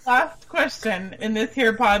 The last question in this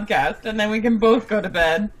here podcast, and then we can both go to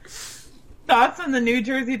bed. Thoughts on the New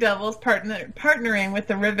Jersey Devils partnering with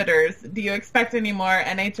the Riveters? Do you expect any more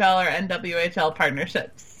NHL or NWHL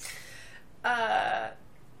partnerships? I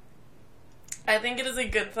think it is a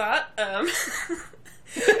good thought. Stop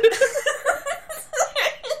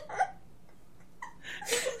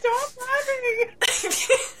laughing!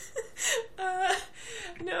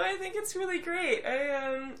 No, I think it's really great.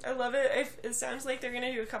 I love it. It sounds like they're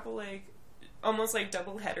gonna do a couple like almost like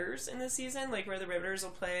double headers in the season, like where the Riveters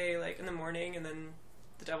will play like in the morning and then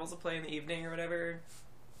the Devils will play in the evening or whatever,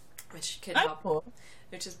 which could help. Cool.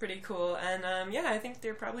 Which is pretty cool. And yeah, I think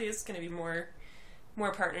there probably is going to be more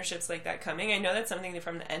partnerships like that coming. I know that's something that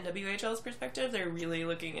from the NWHL's perspective they're really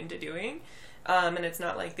looking into doing, and it's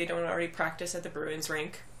not like they don't already practice at the Bruins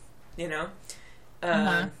rink, you know.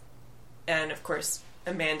 And of course,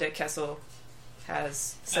 Amanda Kessel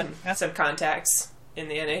has some contacts in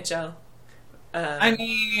the NHL. I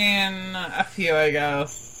mean, a few, I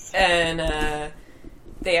guess. And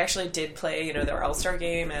they actually did play, you know, their All-Star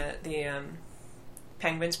game at the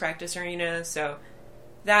Penguins practice arena. So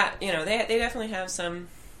that, you know, they definitely have some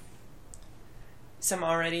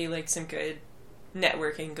already, like, some good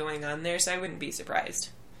networking going on there. So I wouldn't be surprised.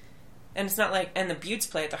 And it's not like, and the Buttes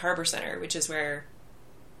play at the Harbor Center, which is where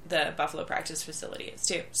the Buffalo practice facility is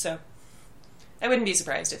too. So I wouldn't be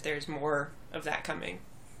surprised if there's more of that coming.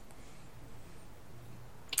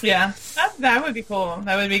 Yeah, that would be cool.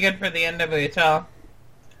 That would be good for the NWHL.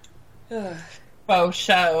 Faux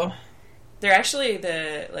show. They're actually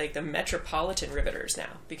the Metropolitan Riveters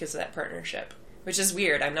now because of that partnership, which is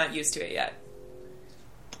weird. I'm not used to it yet.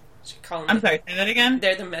 I'm sorry, say that again?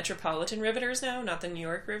 They're the Metropolitan Riveters now, not the New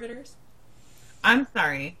York Riveters. I'm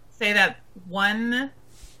sorry. Say that one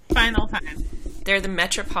final time. They're the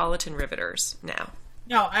Metropolitan Riveters now.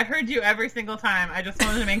 No, I heard you every single time. I just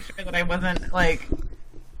wanted to make sure that I wasn't, like,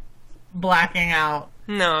 blacking out.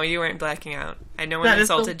 No, you weren't blacking out. I know when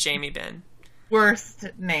insulted Jamie Benn. Worst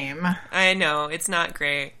name. I know, it's not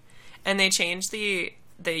great. And they changed the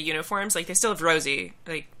uniforms. Like, they still have Rosie.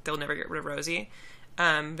 Like, they'll never get rid of Rosie.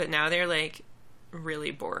 But now they're, like,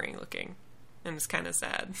 really boring looking. And it's kind of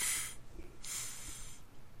sad.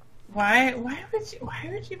 Why would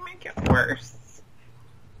you make it worse?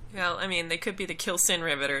 Well, I mean, they could be the Kill Sin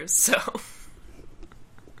Riveters, so...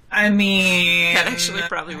 I mean... That actually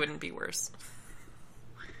probably wouldn't be worse.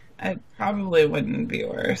 It probably wouldn't be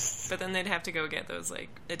worse. But then they'd have to go get those, like,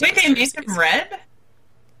 Wait, they made them red?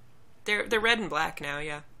 They're red and black now,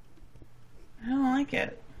 yeah. I don't like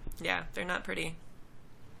it. Yeah, they're not pretty.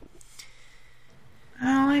 I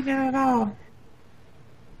don't like it at all.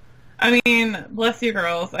 I mean, bless you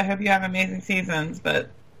girls. I hope you have amazing seasons, but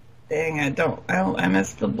dang, I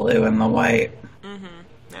miss the blue and the white. Mm-hmm.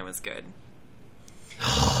 That was good.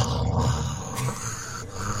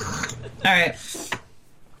 Alright.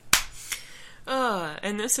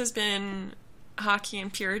 And this has been Hockey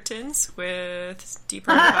and Puritans with Deep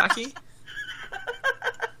Heart Hockey.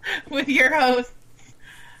 With your host,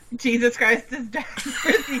 Jesus Christ is dead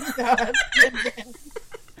for these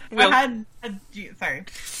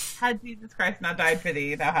had Jesus Christ not died for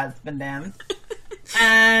thee, thou hadst been damned.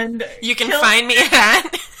 And you can find me at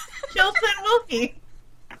Kilson Wilkie.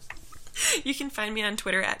 You can find me on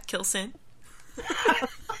Twitter at Kilson.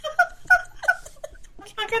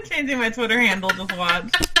 I'm not changing my Twitter handle, just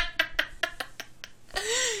watch.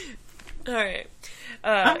 Alright.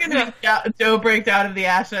 I'm gonna make Joe break out of the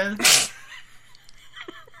ashes.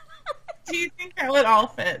 Do you think that would all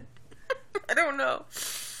fit? I don't know.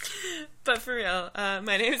 But for real,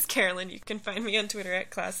 my name is Carolyn. You can find me on Twitter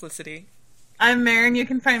at Classlicity. I'm Marin. You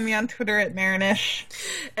can find me on Twitter at Marinish.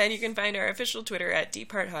 And you can find our official Twitter at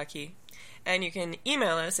Deep Heart Hockey. And you can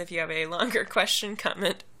email us if you have a longer question,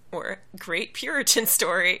 comment, or great Puritan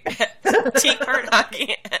story at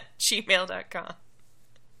deephearthockey@gmail.com.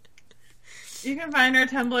 You can find our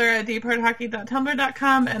Tumblr at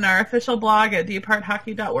deephearthockey.tumblr.com and our official blog at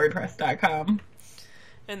deephearthockey.wordpress.com.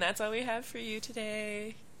 And that's all we have for you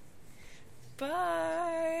today.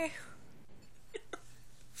 Bye.